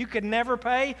sin that you could never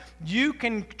pay, you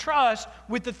can trust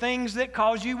with the things that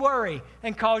cause you worry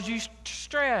and cause you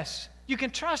stress. You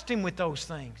can trust Him with those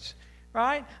things,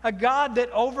 right? A God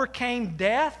that overcame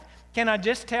death, can I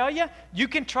just tell you, you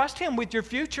can trust Him with your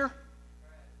future.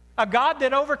 A God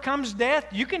that overcomes death,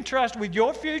 you can trust with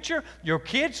your future, your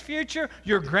kids' future,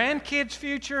 your grandkids'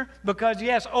 future, because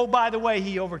yes, oh, by the way,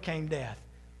 He overcame death.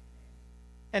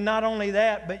 And not only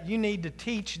that, but you need to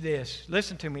teach this.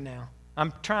 Listen to me now.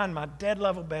 I'm trying my dead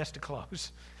level best to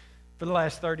close for the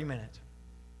last 30 minutes.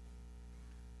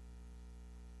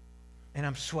 And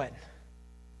I'm sweating.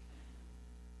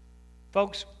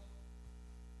 Folks,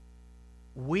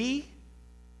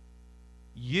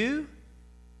 you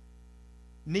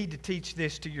need to teach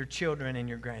this to your children and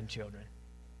your grandchildren.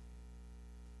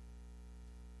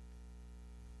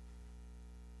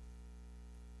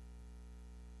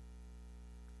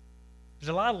 There's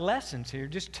a lot of lessons here.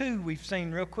 Just two we've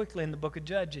seen real quickly in the book of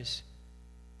Judges.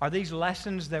 Are these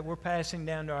lessons that we're passing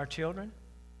down to our children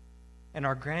and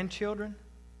our grandchildren?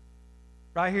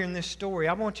 Right here in this story,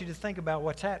 I want you to think about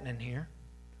what's happening here.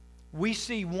 We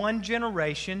see one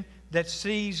generation that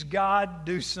sees God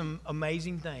do some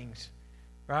amazing things,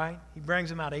 right? He brings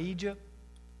them out of Egypt.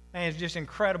 Man, it's just an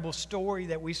incredible story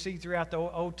that we see throughout the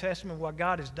Old Testament, what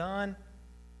God has done.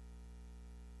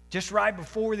 Just right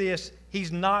before this,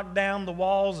 He's knocked down the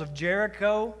walls of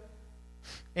Jericho.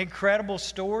 Incredible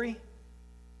story.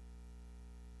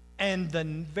 And the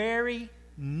very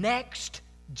next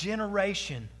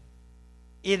generation,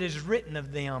 it is written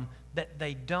of them that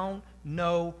they don't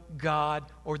know God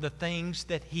or the things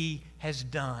that He has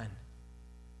done.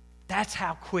 That's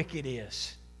how quick it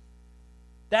is.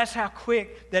 That's how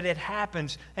quick that it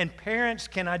happens. And parents,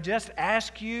 can I just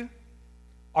ask you,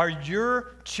 are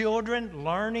your children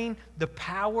learning the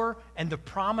power and the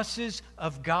promises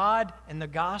of God and the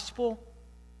gospel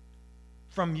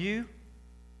from you?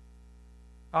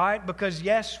 All right, because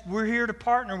yes, we're here to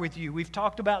partner with you. We've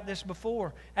talked about this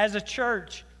before. As a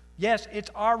church, yes, it's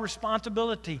our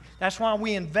responsibility. That's why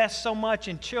we invest so much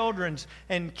in children's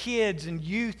and kids and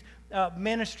youth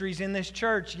ministries in this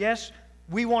church. Yes,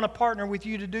 we want to partner with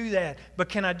you to do that. But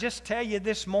can I just tell you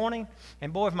this morning,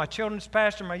 and boy, if my children's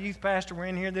pastor, my youth pastor were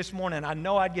in here this morning, I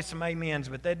know I'd get some amens,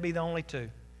 but they'd be the only two.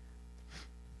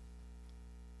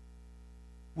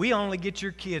 We only get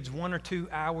your kids 1 or 2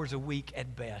 hours a week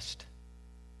at best.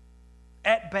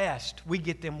 At best, we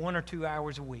get them 1 or 2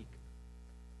 hours a week.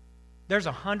 There's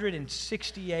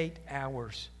 168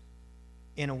 hours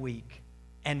in a week,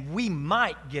 and we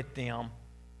might get them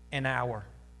an hour.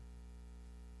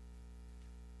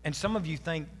 And some of you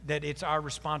think that it's our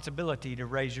responsibility to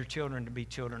raise your children to be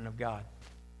children of God.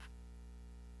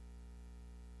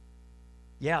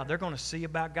 Yeah, they're going to see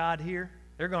about God here.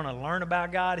 They're going to learn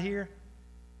about God here.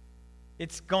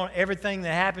 Everything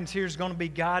that happens here is going to be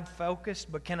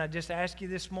God-focused. But can I just ask you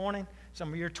this morning? Some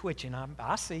of you are twitching.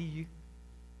 I see you.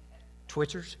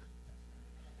 Twitchers.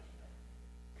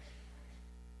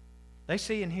 They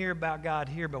see and hear about God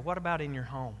here, but what about in your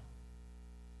home?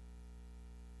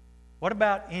 What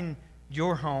about in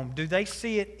your home? Do they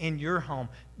see it in your home?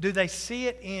 Do they see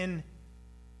it in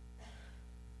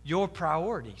your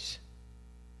priorities?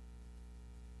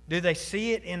 Do they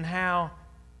see it in how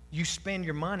you spend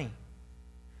your money?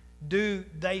 Do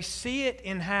they see it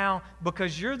in how,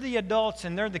 because you're the adults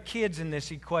and they're the kids in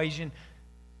this equation,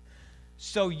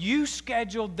 so you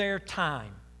scheduled their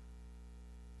time.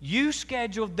 You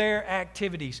scheduled their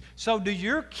activities. So do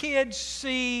your kids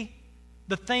see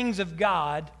the things of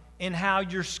God in how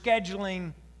you're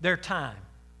scheduling their time?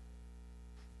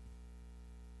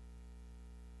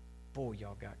 Boy,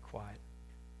 y'all got quiet.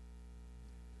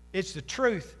 It's the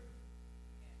truth.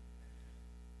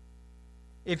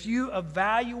 If you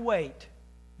evaluate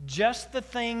just the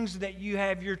things that you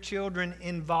have your children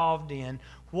involved in,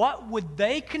 what would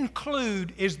they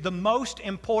conclude is the most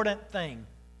important thing?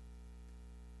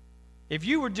 If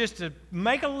you were just to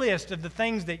make a list of the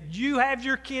things that you have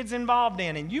your kids involved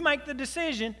in, and you make the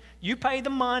decision, you pay the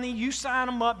money, you sign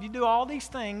them up, you do all these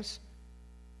things,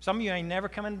 some of you ain't never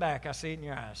coming back. I see it in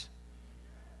your eyes.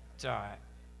 It's all right.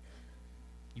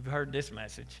 You've heard this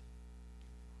message.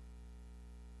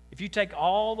 If you take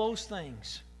all those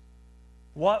things,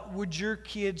 what would your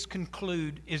kids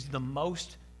conclude is the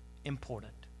most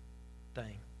important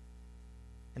thing?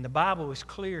 And the Bible is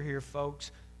clear here,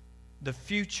 folks. The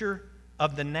future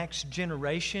of the next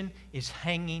generation is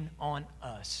hanging on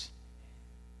us.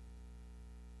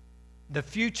 The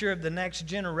future of the next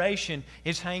generation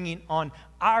is hanging on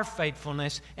our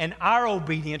faithfulness and our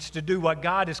obedience to do what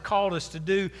God has called us to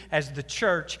do as the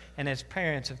church and as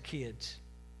parents of kids.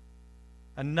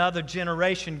 Another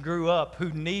generation grew up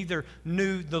who neither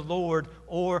knew the Lord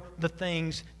or the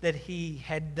things that He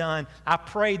had done. I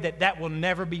pray that that will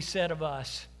never be said of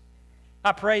us.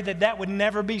 I pray that that would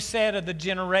never be said of the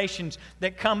generations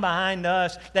that come behind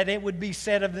us, that it would be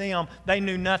said of them, they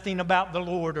knew nothing about the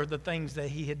Lord or the things that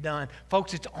He had done.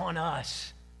 Folks, it's on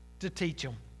us to teach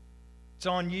them. It's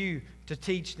on you to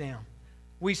teach them.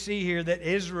 We see here that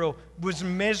Israel was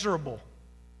miserable.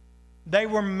 They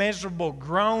were miserable,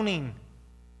 groaning,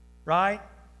 right?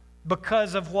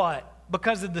 Because of what?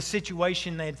 Because of the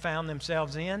situation they had found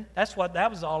themselves in. That's what that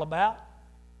was all about.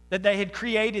 That they had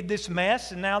created this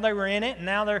mess, and now they were in it, and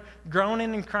now they're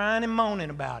groaning and crying and moaning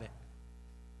about it.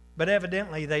 But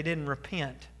evidently they didn't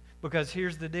repent, because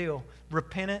here's the deal.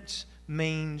 Repentance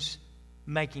means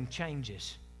making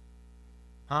changes.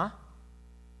 Huh?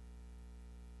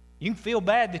 You can feel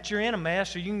bad that you're in a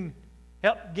mess, or you can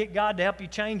get God to help you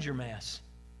change your mess.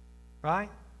 Right?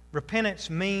 Repentance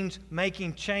means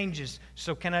making changes.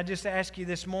 So can I just ask you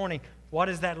this morning, what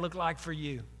does that look like for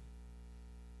you?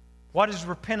 What does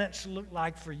repentance look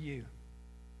like for you?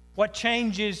 What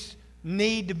changes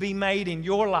need to be made in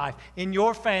your life, in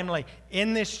your family,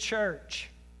 in this church?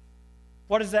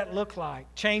 What does that look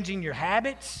like? Changing your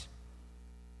habits?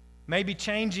 Maybe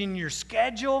changing your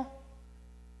schedule?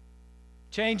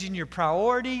 Changing your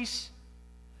priorities?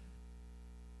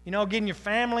 You know, getting your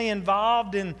family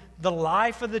involved in the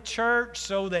life of the church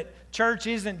so that church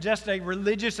isn't just a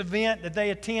religious event that they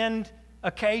attend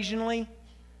occasionally,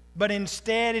 but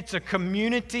instead it's a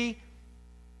community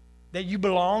that you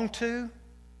belong to.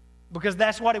 because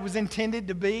that's what it was intended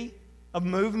to be, a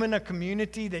movement, a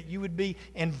community that you would be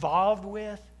involved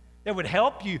with, that would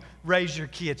help you raise your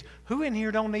kids. Who in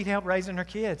here don't need help raising their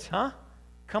kids, huh?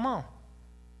 Come on.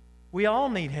 We all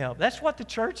need help. That's what the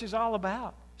church is all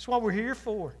about. That's what we're here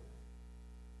for.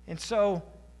 And so,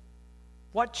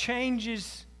 what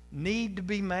changes need to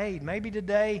be made? Maybe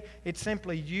today it's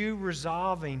simply you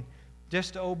resolving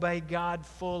just to obey God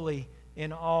fully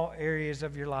in all areas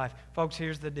of your life. Folks,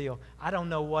 here's the deal. I don't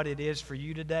know what it is for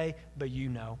you today, but you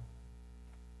know.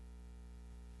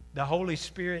 The Holy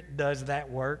Spirit does that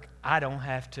work. I don't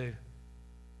have to.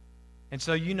 And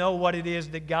so you know what it is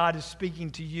that God is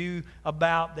speaking to you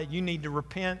about that you need to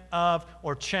repent of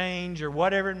or change or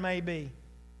whatever it may be.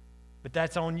 But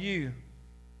that's on you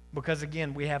because,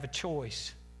 again, we have a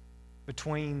choice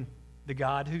between the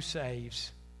God who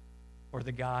saves or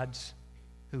the gods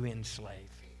who enslave.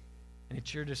 And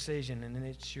it's your decision and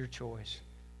it's your choice.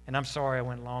 And I'm sorry I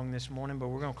went long this morning, but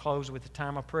we're going to close with a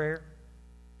time of prayer.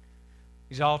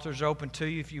 These altars are open to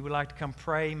you if you would like to come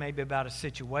pray, maybe about a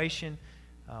situation,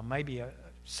 maybe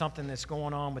something that's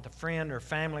going on with a friend or a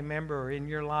family member or in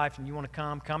your life, and you want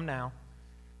to come now.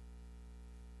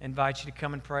 I invite you to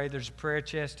come and pray. There's a prayer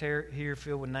chest here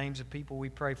filled with names of people we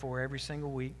pray for every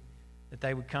single week, that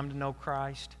they would come to know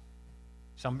Christ.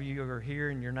 Some of you are here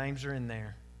and your names are in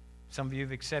there. Some of you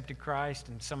have accepted Christ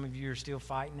and some of you are still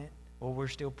fighting it. Well, we're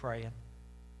still praying.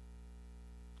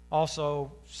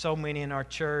 Also, so many in our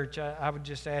church, I would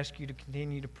just ask you to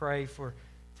continue to pray for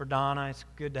Donna. It's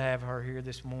good to have her here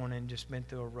this morning. Just been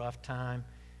through a rough time.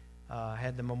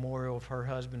 Had the memorial of her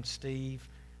husband, Steve,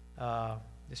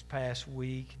 this past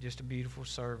week. Just a beautiful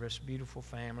service, beautiful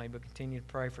family. But continue to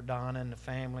pray for Donna and the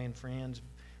family and friends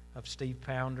of Steve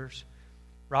Pounders.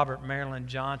 Robert Marilyn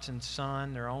Johnson's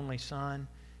son, their only son,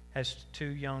 has 2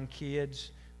 young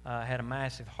kids. Had a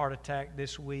massive heart attack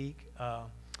this week.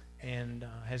 And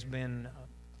has been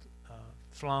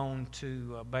flown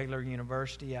to Baylor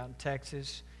University out in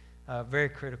Texas. Very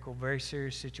critical, very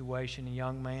serious situation. A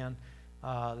young man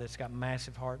that's got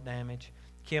massive heart damage.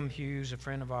 Kim Hughes, a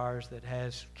friend of ours that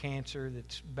has cancer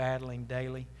that's battling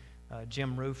daily.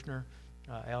 Jim Rufner,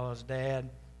 Ella's dad,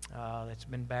 that's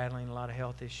been battling a lot of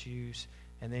health issues.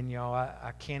 And then, y'all,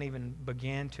 I can't even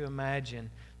begin to imagine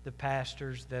the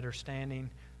pastors that are standing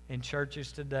in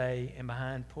churches today and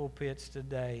behind pulpits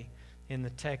today in the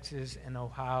Texas and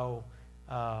Ohio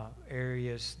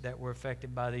areas that were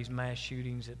affected by these mass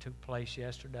shootings that took place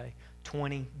yesterday.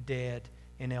 20 dead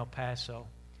in El Paso.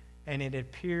 And it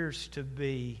appears to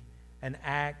be an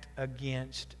act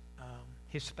against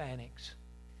Hispanics.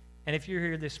 And if you're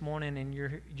here this morning and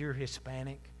you're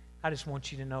Hispanic, I just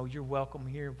want you to know you're welcome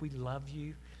here. We love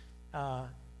you.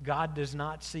 God does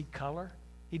not see color.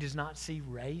 He does not see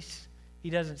race. He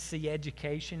doesn't see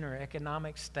education or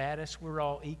economic status. We're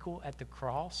all equal at the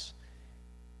cross.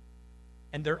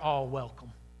 And they're all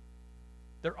welcome.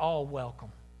 They're all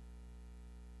welcome.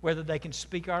 Whether they can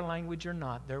speak our language or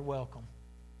not, they're welcome.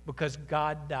 Because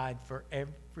God died for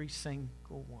every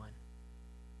single one.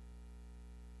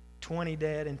 20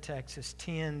 dead in Texas,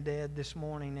 10 dead this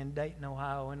morning in Dayton,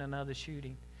 Ohio, in another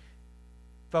shooting.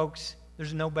 Folks,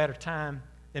 there's no better time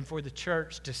than for the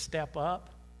church to step up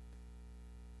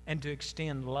and to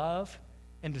extend love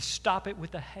and to stop it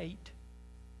with the hate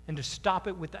and to stop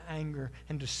it with the anger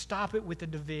and to stop it with the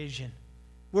division.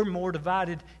 We're more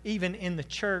divided even in the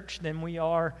church than we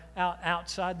are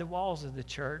outside the walls of the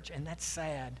church, and that's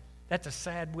sad. That's a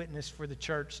sad witness for the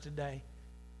church today.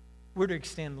 We're to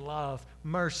extend love,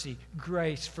 mercy,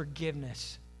 grace,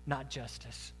 forgiveness, not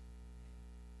justice.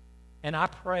 And I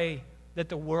pray that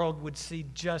the world would see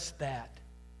just that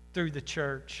through the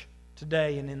church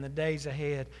today and in the days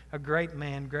ahead. A great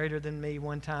man, greater than me,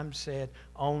 one time said,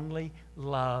 "Only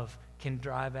love can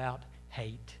drive out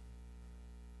hate."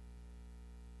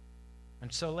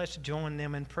 And so let's join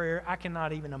them in prayer. I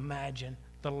cannot even imagine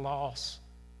the loss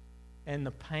and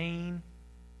the pain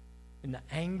and the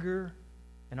anger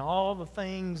and all the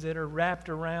things that are wrapped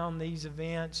around these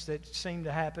events that seem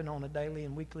to happen on a daily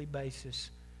and weekly basis.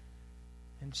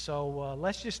 And so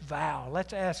let's just vow.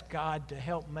 Let's ask God to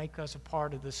help make us a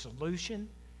part of the solution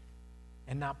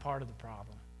and not part of the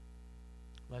problem.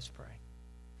 Let's pray.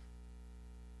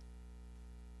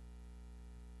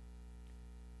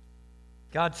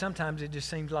 God, sometimes it just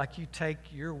seems like you take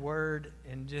your word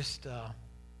and just,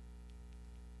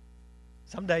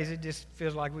 some days it just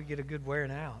feels like we get a good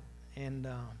wearing out. And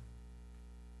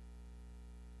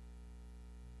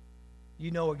you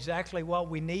know exactly what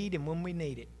we need and when we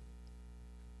need it.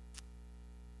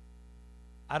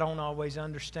 I don't always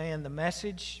understand the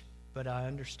message, but I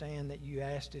understand that you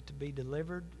asked it to be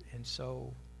delivered. And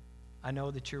so I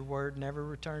know that your word never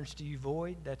returns to you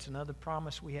void. That's another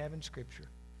promise we have in Scripture.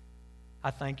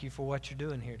 I thank you for what you're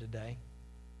doing here today.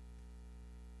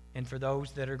 And for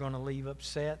those that are going to leave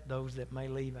upset, those that may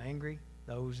leave angry,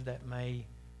 those that may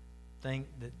think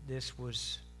that this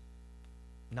was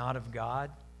not of God,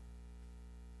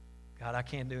 God, I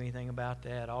can't do anything about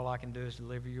that. All I can do is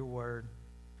deliver your word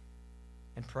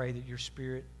and pray that your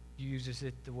Spirit uses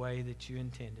it the way that you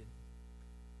intended.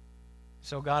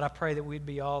 So, God, I pray that we'd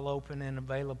be all open and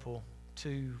available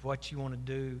to what you want to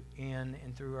do in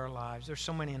and through our lives. There's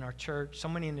so many in our church, so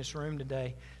many in this room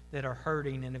today that are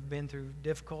hurting and have been through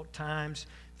difficult times,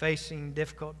 facing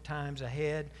difficult times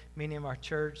ahead. Many of our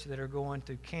church that are going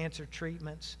through cancer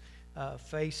treatments,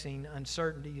 facing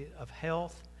uncertainty of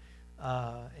health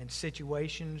and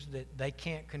situations that they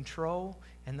can't control,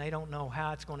 and they don't know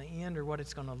how it's going to end or what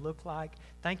it's going to look like.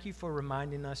 Thank you for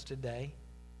reminding us today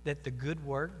that the good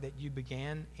work that you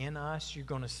began in us, you're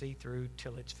going to see through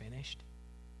till it's finished.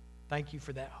 Thank you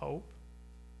for that hope.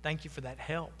 Thank you for that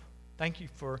help. Thank you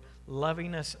for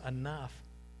loving us enough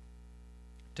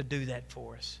to do that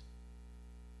for us.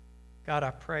 God,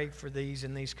 I pray for these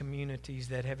in these communities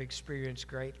that have experienced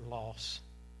great loss.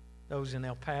 Those in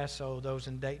El Paso, those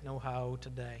in Dayton, Ohio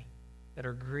today that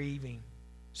are grieving.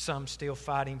 Some still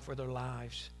fighting for their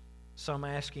lives. Some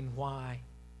asking why.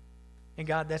 And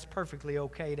God, that's perfectly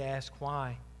okay to ask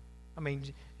why. I mean,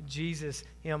 Jesus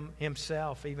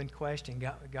himself even questioned,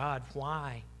 God,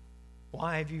 why?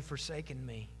 Why have you forsaken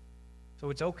me? So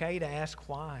it's okay to ask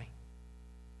why.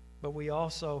 But we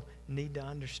also need to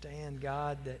understand,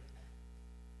 God, that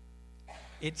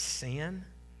it's sin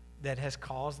that has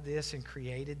caused this and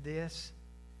created this.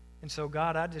 And so,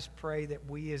 God, I just pray that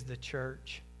we as the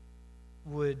church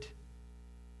would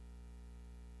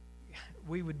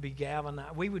be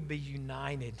galvanized, we would be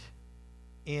united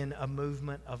in a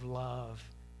movement of love,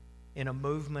 in a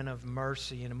movement of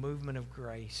mercy, in a movement of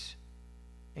grace.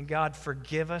 And God,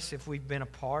 forgive us if we've been a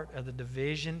part of the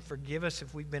division. Forgive us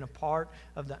if we've been a part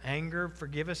of the anger.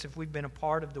 Forgive us if we've been a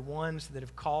part of the ones that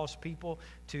have caused people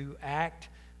to act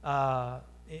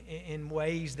in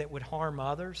ways that would harm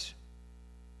others.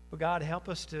 But God, help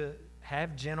us to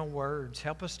have gentle words.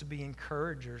 Help us to be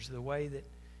encouragers the way that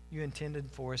you intended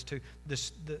for us to.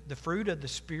 The fruit of the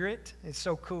Spirit, it's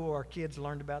so cool. Our kids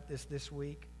learned about this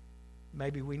week.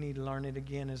 Maybe we need to learn it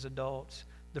again as adults.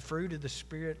 The fruit of the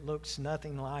Spirit looks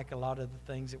nothing like a lot of the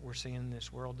things that we're seeing in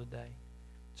this world today.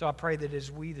 So I pray that as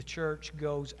we, the church,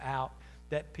 goes out,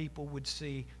 that people would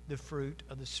see the fruit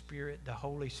of the Spirit, the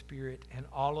Holy Spirit, and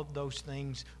all of those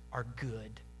things are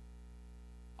good.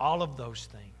 All of those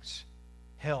things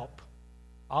help.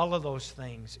 All of those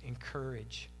things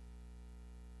encourage.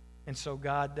 And so,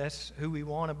 God, that's who we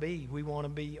want to be. We want to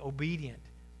be obedient.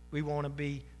 We want to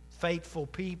be faithful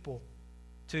people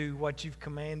to what you've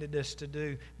commanded us to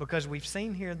do. Because we've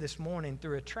seen here this morning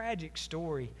through a tragic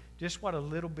story just what a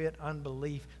little bit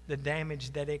unbelief, the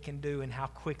damage that it can do and how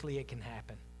quickly it can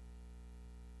happen.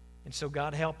 And so,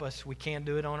 God, help us. We can't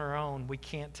do it on our own. We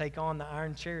can't take on the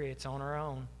iron chariots on our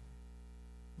own.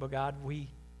 But, God, we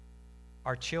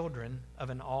are children of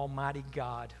an almighty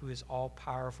God who is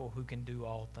all-powerful, who can do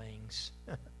all things.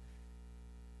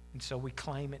 And so we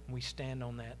claim it and we stand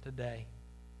on that today.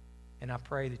 And I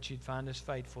pray that you'd find us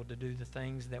faithful to do the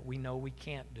things that we know we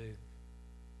can't do,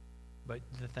 but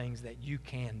the things that you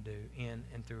can do in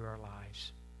and through our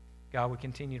lives. God, we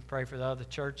continue to pray for the other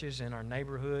churches in our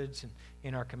neighborhoods and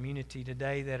in our community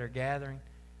today that are gathering.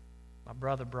 My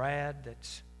brother Brad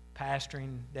that's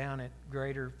pastoring down at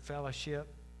Greater Fellowship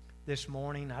this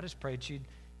morning, I just pray that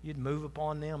you'd move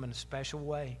upon them in a special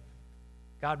way.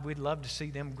 God, we'd love to see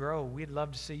them grow. We'd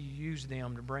love to see you use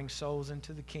them to bring souls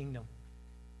into the kingdom.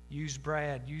 Use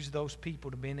Brad. Use those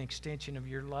people to be an extension of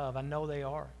your love. I know they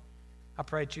are. I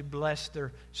pray that you bless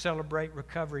their Celebrate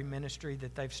Recovery ministry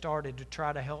that they've started to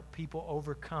try to help people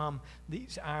overcome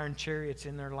these iron chariots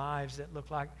in their lives that look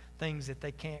like things that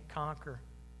they can't conquer.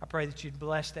 I pray that you'd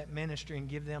bless that ministry and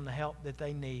give them the help that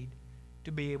they need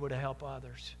to be able to help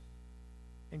others.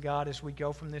 And God, as we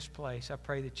go from this place, I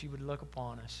pray that you would look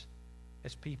upon us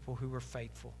as people who are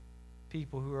faithful,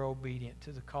 people who are obedient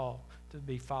to the call to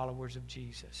be followers of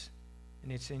Jesus.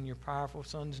 And it's in your powerful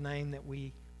Son's name that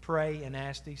we pray and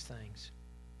ask these things.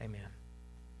 Amen.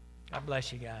 God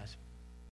bless you guys.